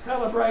about to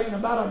celebrate in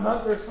about a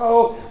month or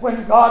so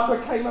when God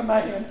became a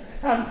man.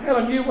 I'm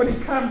telling you, when he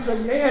comes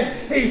again,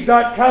 he's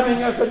not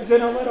coming as a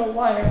gentle little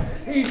lamb.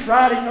 He's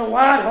riding a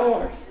white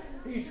horse.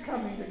 He's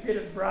coming to get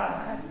his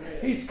bride.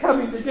 He's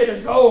coming to get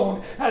his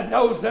own. And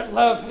those that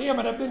love him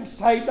and have been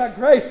saved by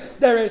grace,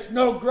 there is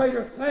no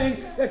greater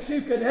thing that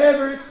you could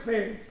ever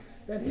experience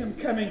than him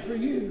coming for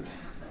you.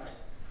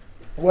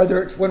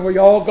 Whether it's when we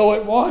all go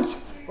at once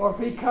or if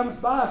he comes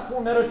by us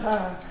one at a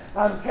time,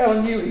 I'm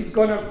telling you, he's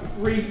going to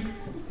reap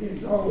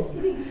his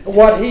own.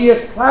 What he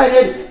has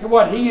planted and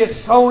what he has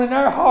sown in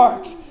our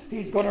hearts,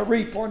 he's going to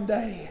reap one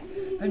day.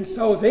 And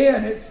so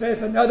then it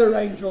says another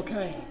angel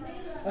came.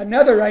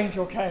 Another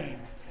angel came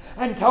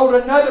and told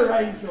another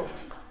angel,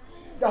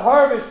 the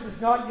harvest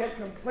is not yet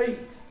complete.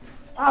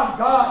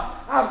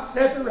 I've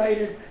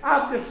separated,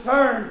 I've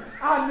discerned,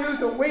 I knew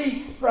the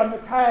wheat from the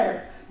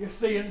tare. You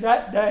see, in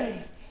that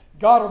day,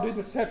 God will do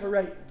the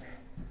separating.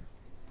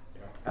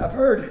 I've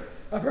heard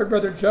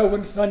Brother Joe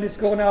in Sunday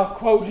school, and I'll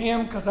quote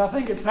him because I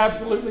think it's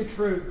absolutely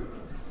true.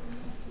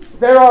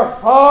 There are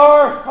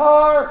far,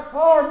 far,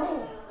 far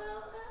more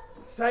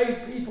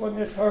saved people in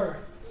this earth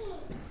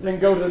than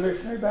go to the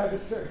Missionary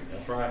Baptist Church.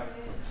 That's right.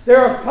 There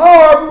are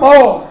far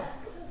more.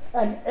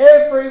 And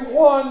every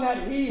one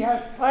that he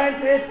has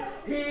planted,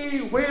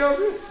 he will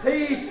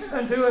receive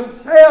unto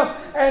himself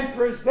and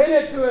present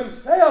it to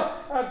himself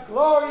a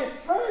glorious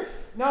church,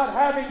 not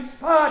having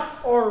spot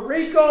or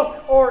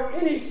wrinkle or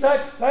any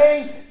such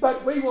thing,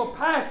 but we will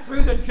pass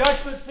through the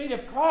judgment seat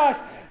of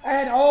Christ,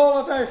 and all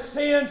of our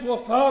sins will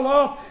fall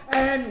off,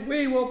 and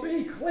we will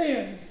be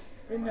cleansed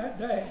in that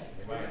day.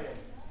 Amen.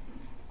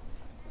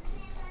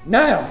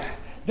 Now,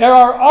 there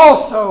are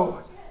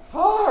also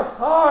far,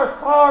 far,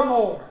 far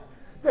more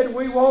than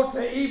we want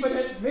to even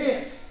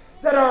admit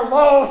that are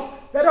lost,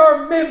 that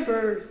are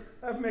members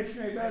of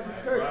Missionary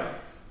Baptist Church. Right.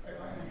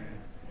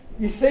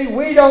 You see,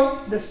 we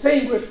don't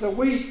distinguish the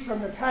wheat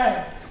from the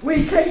tare.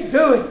 We can't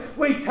do it.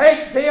 We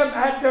take them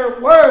at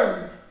their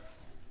word.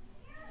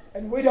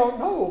 And we don't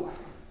know.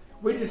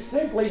 We just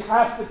simply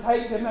have to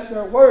take them at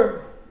their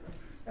word.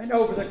 And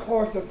over the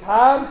course of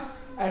time,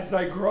 as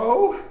they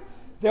grow,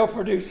 they'll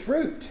produce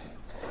fruit.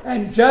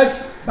 And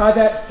judged by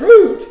that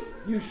fruit,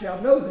 you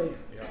shall know them.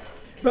 Yeah.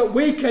 But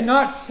we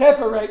cannot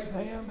separate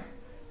them,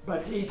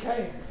 but he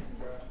can.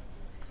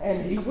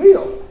 And he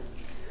will.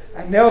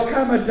 And there'll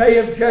come a day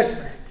of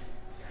judgment.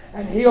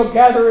 And he'll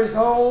gather his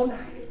own,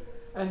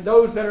 and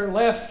those that are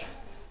left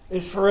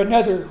is for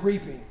another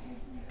reaping,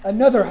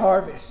 another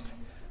harvest,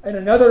 and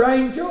another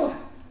angel,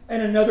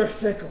 and another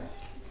sickle.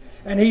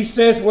 And he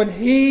says when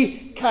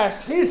he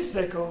casts his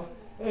sickle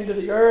into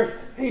the earth,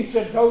 he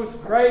said those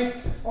grapes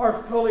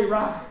are fully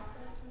ripe.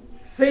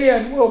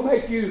 Sin will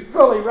make you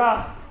fully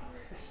ripe.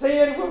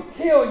 Sin will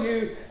kill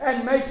you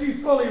and make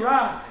you fully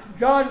ripe.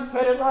 John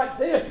said it like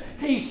this.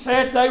 He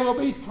said they will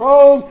be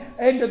thrown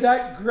into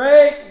that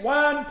great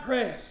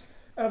winepress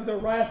of the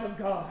wrath of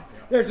God.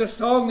 There's a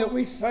song that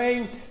we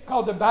sing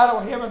called the Battle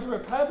Hymn of the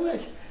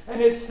Republic. And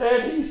it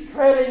said he's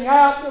treading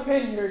out the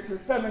vineyards or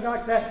something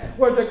like that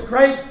where the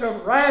grapes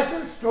of wrath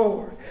are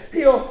stored.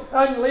 He'll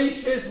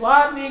unleash his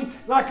lightning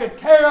like a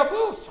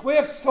terrible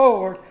swift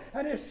sword,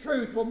 and his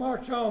truth will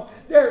march on.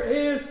 There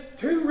is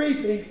two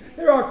reapings.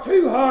 There are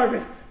two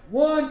harvests.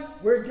 One,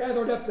 we're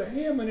gathered up to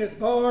him in his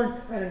barn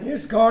and in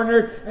his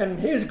garner and in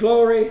his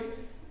glory.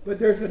 But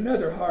there's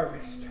another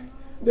harvest.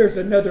 There's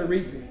another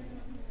reaping.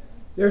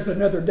 There's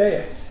another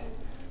death.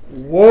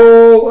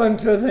 Woe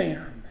unto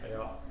them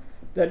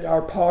that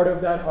are part of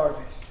that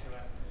harvest.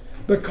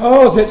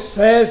 Because it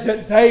says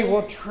that they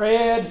will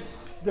tread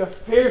the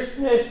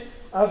fierceness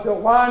of the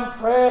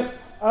winepress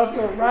of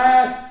the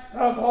wrath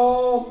of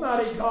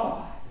Almighty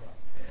God.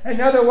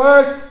 In other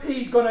words,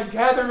 he's going to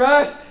gather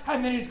us,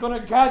 and then he's going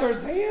to gather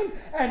them,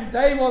 and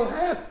they will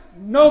have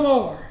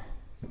no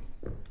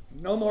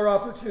more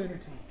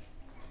opportunity.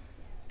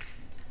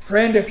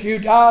 Friend, if you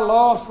die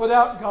lost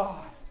without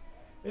God,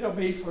 it'll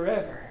be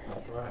forever.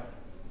 That's right.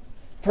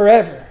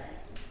 Forever.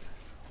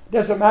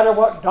 Doesn't matter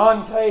what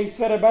Dante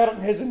said about it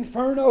in his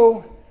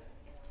Inferno.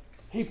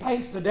 He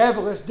paints the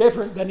devil as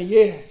different than he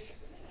is.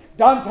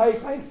 Dante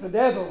paints the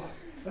devil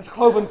as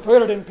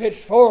cloven-footed and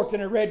pitchforked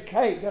in a red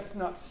cape. That's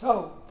not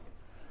so.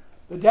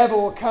 The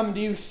devil will come to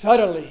you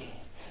subtly.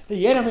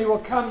 The enemy will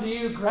come to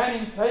you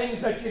granting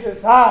things that you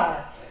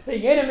desire.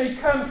 The enemy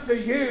comes to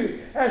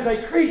you as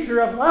a creature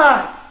of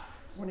light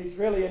when he's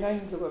really an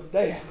angel of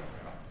death.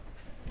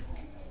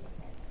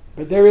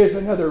 But there is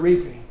another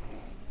reaping.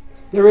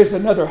 There is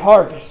another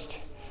harvest.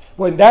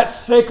 When that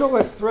sickle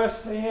is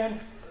thrust in,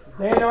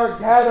 then are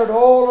gathered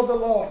all of the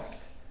lost.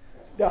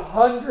 The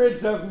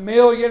hundreds of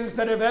millions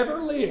that have ever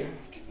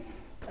lived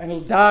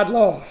and died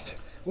lost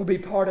will be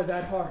part of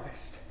that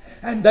harvest.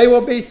 And they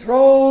will be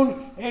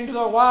thrown into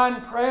the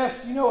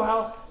winepress. You know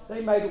how They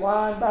made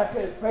wine back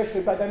then,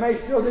 especially, but they may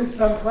still do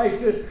some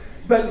places.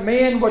 But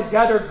men would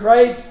gather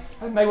grapes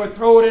and they would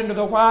throw it into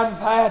the wine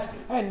vat,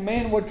 and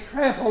men would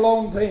trample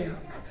on them.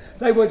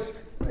 They would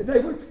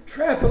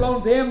trample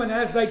on them, and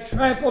as they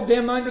trampled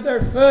them under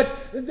their foot,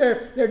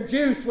 their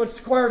juice would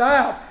squirt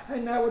out,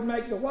 and that would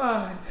make the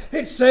wine.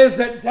 It says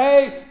that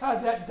they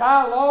that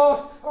die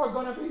lost are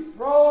going to be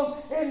thrown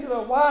into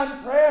the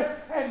wine press,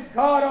 and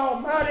God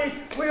Almighty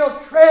will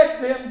tread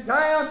them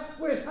down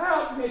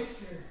without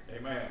mixture.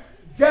 Amen.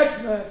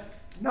 Judgment,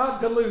 not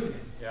diluted.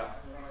 Yeah.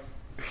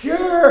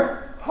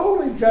 Pure,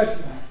 holy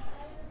judgment.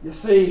 You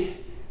see,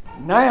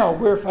 now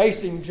we're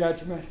facing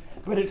judgment,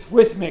 but it's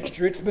with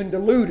mixture. It's been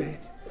diluted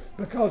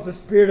because the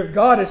Spirit of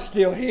God is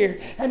still here,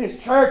 and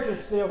His church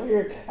is still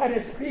here, and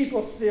His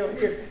people still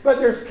here. But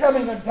there's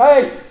coming a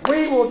day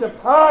we will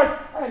depart,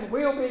 and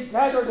we'll be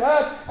gathered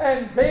up,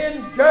 and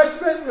then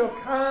judgment will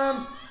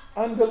come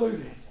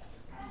undiluted.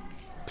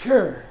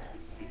 Pure.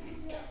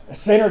 A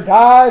sinner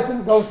dies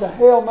and goes to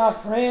hell, my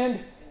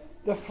friend.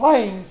 The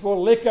flames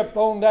will lick up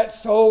on that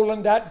soul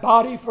and that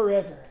body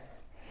forever.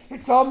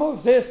 It's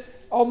almost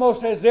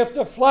as if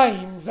the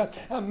flames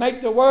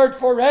make the word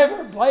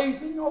forever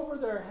blazing over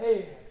their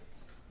head.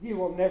 You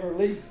will never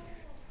leave.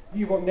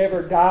 You will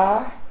never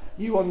die.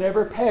 You will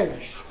never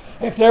perish.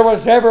 If there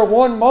was ever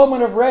one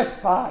moment of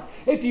respite,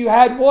 if you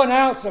had 1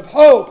 ounce of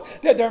hope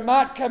that there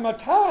might come a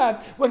time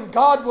when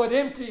God would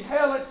empty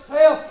hell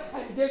itself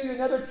and give you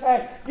another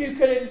chance, you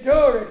could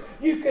endure it.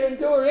 You could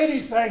endure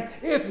anything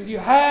if you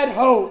had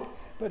hope.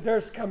 But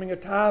there's coming a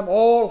time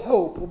all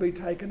hope will be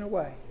taken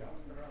away.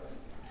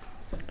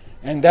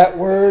 And that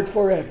word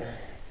forever,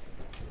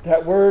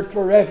 that word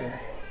forever,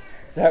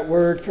 that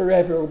word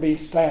forever will be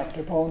stamped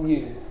upon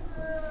you.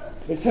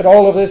 It said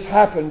all of this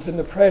happens in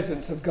the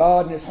presence of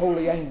God and His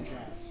holy angels.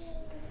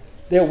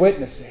 They'll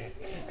witness it.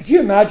 Could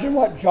you imagine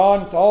what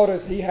John thought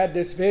as he had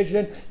this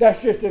vision?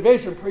 That's just a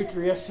vision,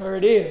 preacher. Yes, sir,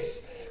 it is.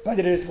 But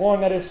it is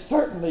one that is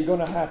certainly going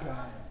to happen.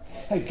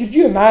 Hey, could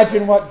you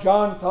imagine what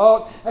John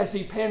thought as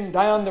he penned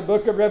down the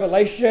book of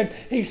Revelation?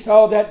 He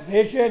saw that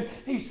vision.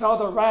 He saw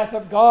the wrath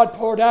of God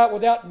poured out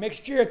without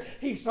mixture.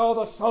 He saw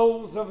the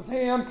souls of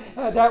them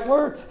that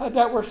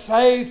were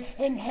saved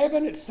in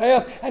heaven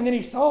itself. And then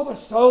he saw the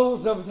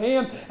souls of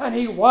them, and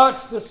he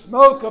watched the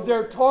smoke of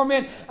their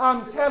torment.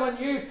 I'm telling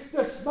you,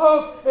 the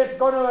smoke is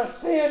going to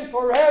ascend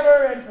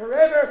forever and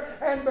forever.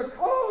 And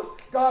because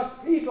God's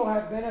people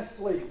have been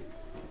asleep,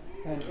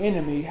 an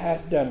enemy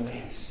hath done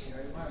this.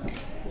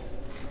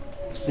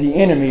 The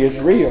enemy is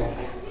real.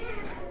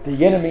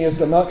 The enemy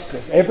is amongst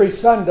us. Every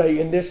Sunday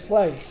in this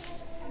place,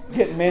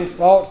 get men's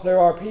thoughts, there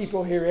are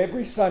people here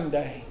every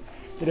Sunday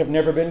that have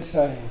never been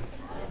saved.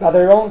 By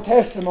their own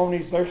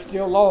testimonies, they're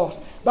still lost.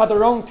 By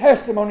their own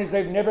testimonies,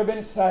 they've never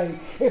been saved.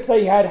 If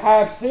they had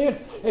half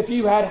sense, if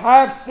you had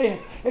half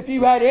sense, if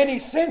you had any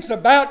sense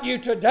about you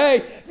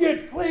today,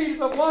 you'd flee to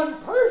the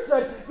one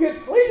person. You'd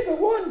flee to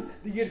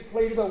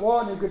the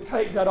one who could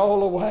take that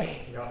all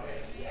away.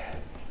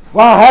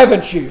 Why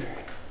haven't you?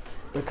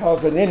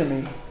 Because an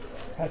enemy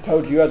had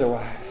told you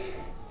otherwise.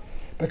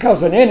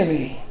 Because an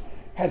enemy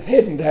hath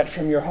hidden that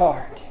from your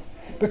heart.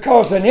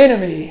 Because an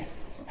enemy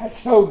has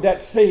sowed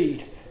that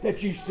seed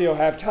that you still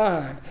have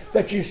time,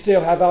 that you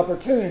still have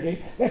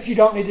opportunity, that you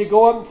don't need to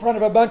go up in front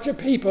of a bunch of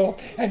people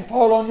and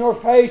fall on your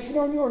face and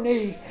on your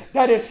knees.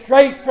 That is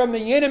straight from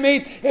the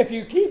enemy. If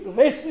you keep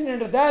listening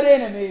to that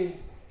enemy,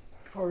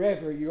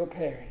 forever you'll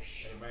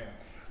perish. Amen.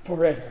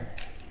 Forever.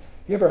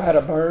 You ever had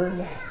a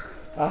burn?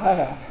 I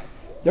have.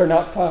 They're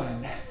not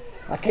fun.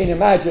 I can't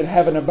imagine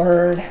having a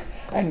burn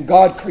and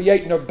God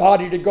creating a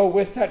body to go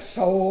with that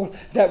soul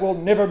that will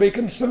never be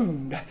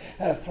consumed.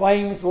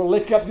 Flames will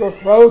lick up your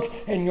throat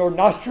and your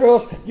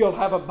nostrils. You'll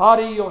have a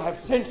body, you'll have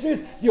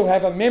senses, you'll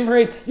have a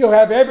memory, you'll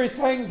have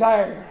everything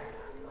there.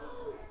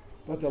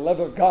 But the love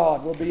of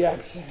God will be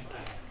absent.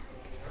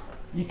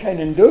 You can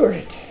endure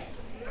it,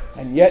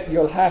 and yet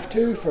you'll have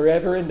to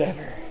forever and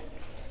ever.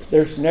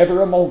 There's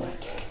never a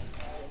moment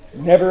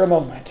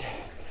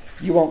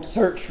you won't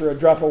search for a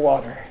drop of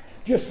water.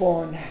 Just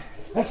one.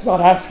 That's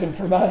not asking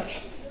for much.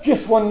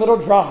 Just one little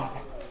drop.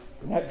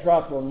 And that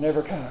drop will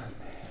never come.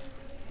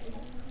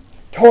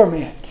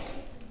 Torment.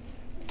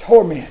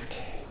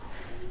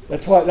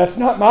 That's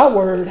not my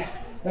word.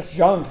 That's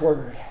John's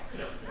word.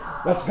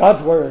 That's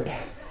God's word.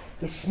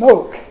 The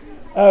smoke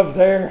of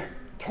their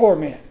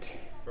torment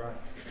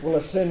will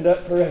ascend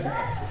up forever.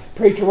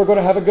 Preacher, we're going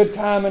to have a good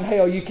time in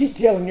hell. You keep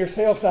telling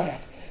yourself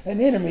that. An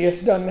enemy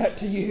has done that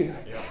to you.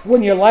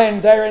 When you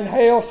land there in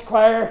hell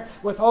square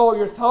with all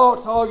your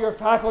thoughts, all your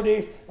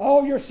faculties,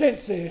 all your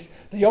senses,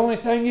 the only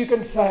thing you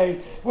can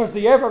say was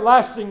the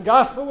everlasting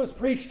gospel was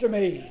preached to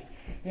me,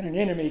 and an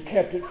enemy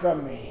kept it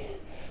from me.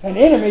 An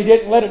enemy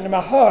didn't let it into my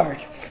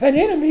heart. An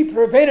enemy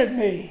prevented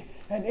me.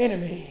 An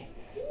enemy.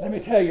 Let me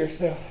tell you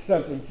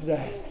something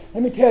today.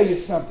 Let me tell you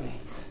something.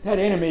 That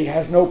enemy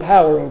has no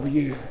power over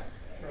you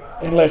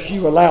unless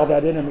you allow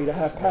that enemy to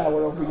have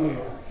power over you.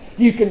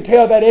 You can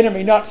tell that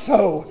enemy, not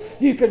so.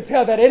 You can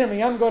tell that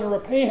enemy, I'm going to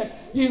repent.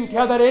 You can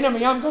tell that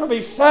enemy, I'm going to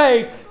be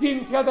saved. You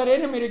can tell that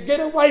enemy to get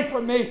away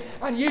from me.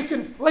 And you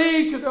can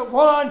flee to the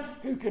one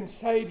who can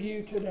save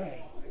you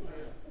today.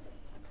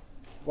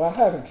 Why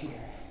haven't you?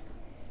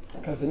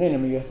 Because an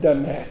enemy has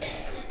done that.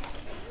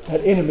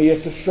 That enemy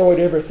has destroyed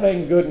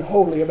everything good and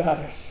holy about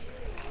us.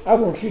 I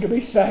want you to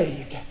be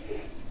saved.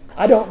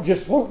 I don't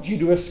just want you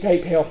to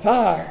escape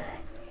hellfire.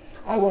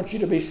 I want you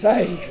to be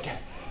saved.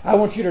 I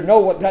want you to know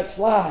what that's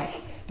like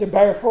to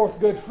bear forth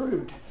good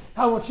fruit.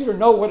 I want you to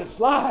know what it's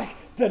like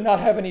to not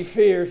have any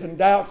fears and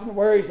doubts and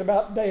worries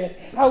about death.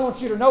 I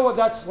want you to know what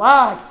that's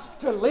like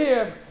to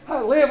live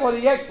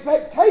with the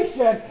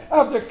expectation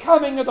of the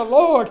coming of the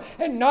Lord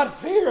and not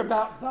fear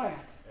about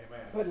that.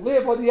 Amen. But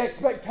live with the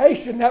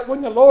expectation that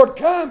when the Lord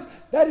comes,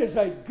 that is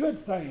a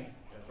good thing.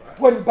 Right.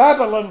 When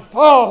Babylon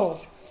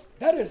falls,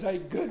 that is a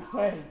good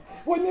thing.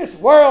 When this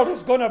world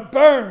is going to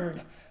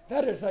burn,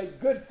 that is a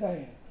good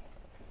thing.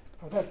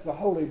 For that's the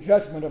holy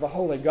judgment of a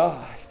holy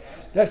God.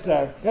 That's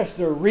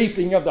the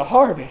reaping of the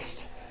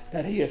harvest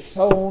that He has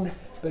sown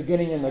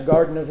beginning in the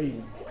Garden of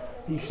Eden.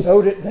 He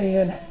sowed it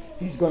then.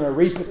 He's going to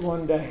reap it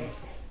one day.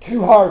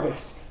 2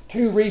 harvests,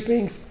 2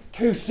 reapings,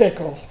 2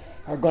 sickles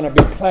are going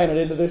to be planted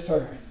into this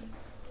earth.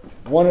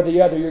 One or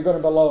the other you're going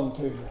to belong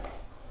to.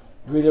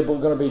 You're either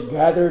going to be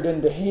gathered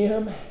into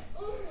Him,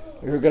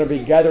 or you're going to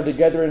be gathered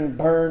together and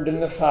burned in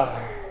the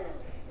fire.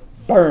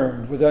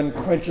 Burned with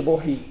unquenchable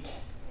heat.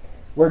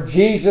 Where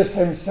Jesus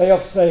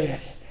Himself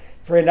said,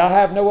 friend, I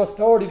have no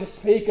authority to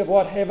speak of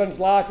what heaven's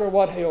like or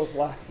what hell's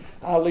like.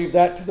 I'll leave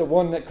that to the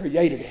one that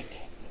created it.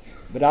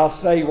 But I'll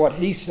say what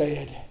He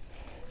said,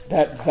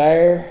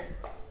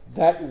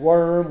 that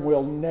worm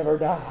will never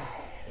die.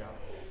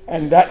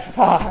 And that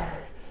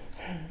fire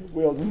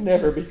will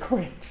never be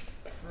quenched.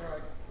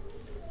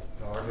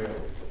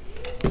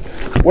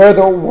 Where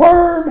the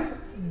worm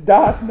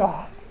does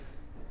not,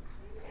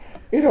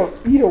 it'll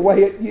eat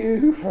away at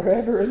you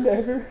forever and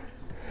ever.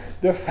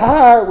 The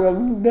fire will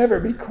never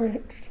be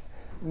quenched.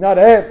 Not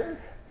ever.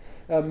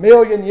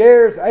 1,000,000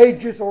 years,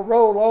 ages will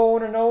roll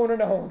on and on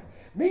and on.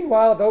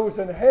 Meanwhile, those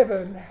in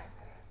heaven,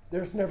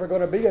 there's never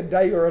going to be a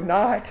day or a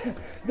night.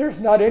 There's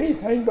not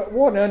anything but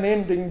one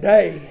unending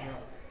day.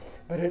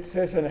 But it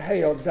says in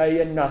hell,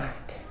 day and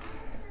night.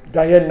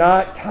 Day and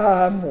night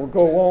time will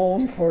go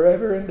on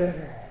forever and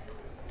ever.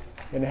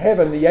 In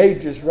heaven, the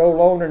ages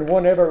roll on in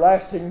one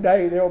everlasting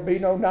day. There will be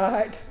no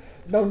night.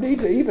 No need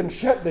to even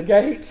shut the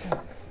gates,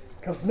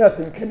 because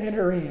nothing can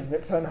enter in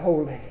that's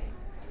unholy.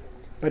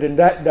 But in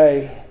that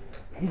day,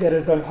 he that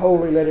is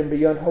unholy, let him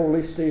be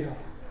unholy still.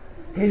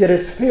 He that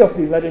is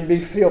filthy, let him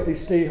be filthy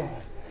still.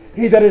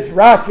 He that is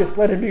righteous,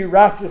 let him be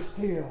righteous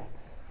still.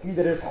 He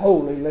that is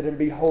holy, let him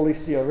be holy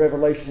still.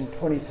 Revelation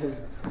 22.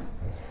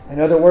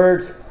 In other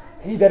words,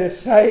 he that is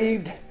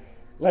saved,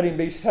 let him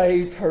be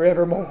saved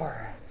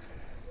forevermore.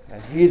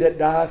 And he that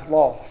dieth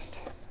lost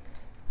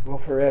will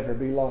forever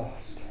be lost.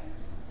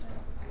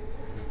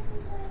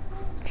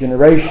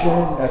 Generation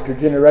after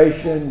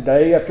generation,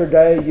 day after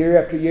day,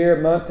 year after year,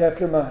 month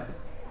after month,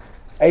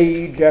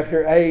 age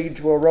after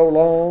age will roll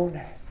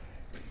on,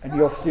 and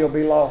you'll still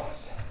be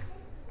lost,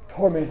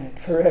 tormented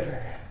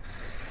forever.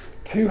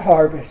 2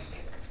 harvests,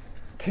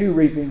 2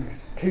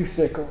 reapings, 2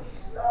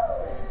 sickles.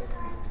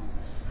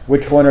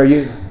 Which one are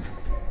you?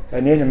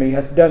 An enemy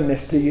hath done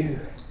this to you.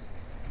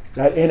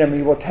 That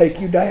enemy will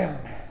take you down.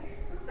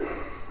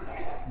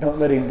 Don't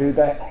let him do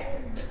that.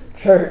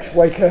 Church,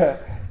 wake up.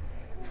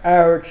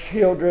 Our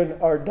children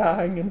are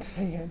dying in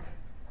sin.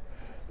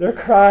 They're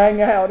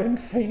crying out in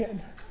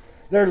sin.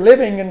 They're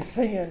living in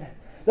sin.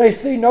 They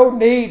see no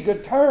need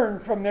to turn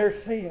from their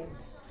sin.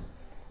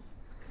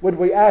 Would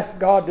we ask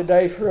God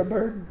today for a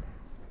burden?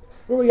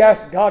 Would we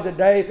ask God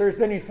today if there's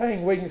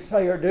anything we can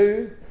say or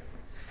do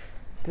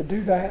to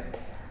do that?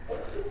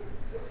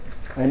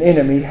 An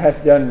enemy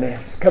hath done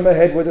this. Come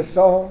ahead with a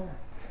song.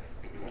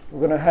 We're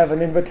going to have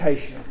an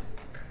invitation.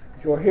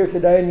 If you're here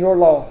today and you're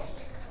lost,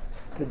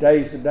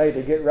 today's the day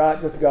to get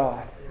right with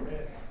God.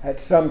 At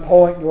some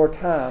point, your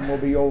time will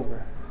be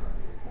over.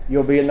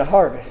 You'll be in the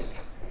harvest.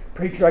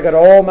 Preacher, I got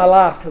all my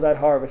life to that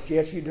harvest.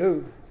 Yes, you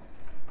do.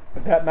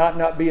 But that might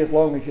not be as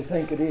long as you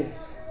think it is.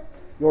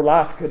 Your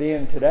life could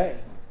end today.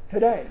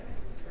 Today.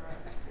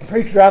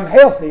 Preacher, I'm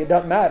healthy. It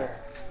doesn't matter.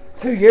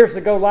 2 years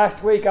ago,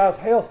 last week, I was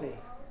healthy.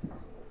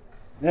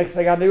 Next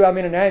thing I knew, I'm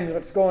in an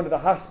ambulance going to the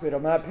hospital.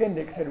 My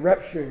appendix had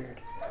ruptured.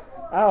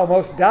 I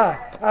almost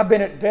died. I've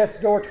been at death's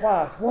door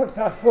twice. Once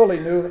I fully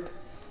knew it,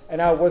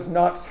 and I was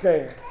not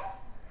scared.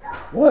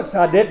 Once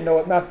I didn't know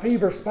it. My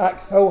fever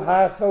spiked so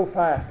high, so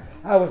fast.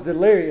 I was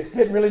delirious.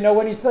 Didn't really know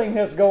anything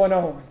else going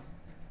on.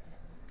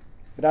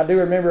 But I do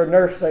remember a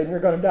nurse saying, "You're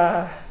going to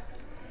die.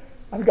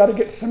 I've got to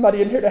get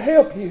somebody in here to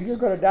help you. You're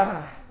going to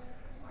die."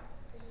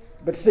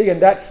 But see, in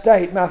that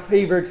state, my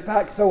fever had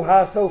spiked so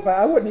high, so fast.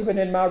 I wasn't even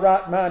in my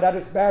right mind. I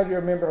just barely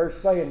remember her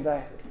saying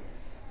that.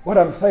 What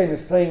I'm saying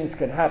is things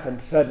can happen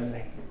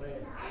suddenly.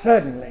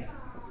 Suddenly.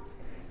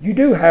 You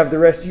do have the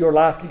rest of your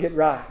life to get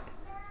right.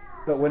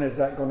 But when is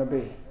that going to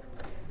be?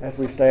 As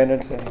we stand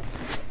and sing.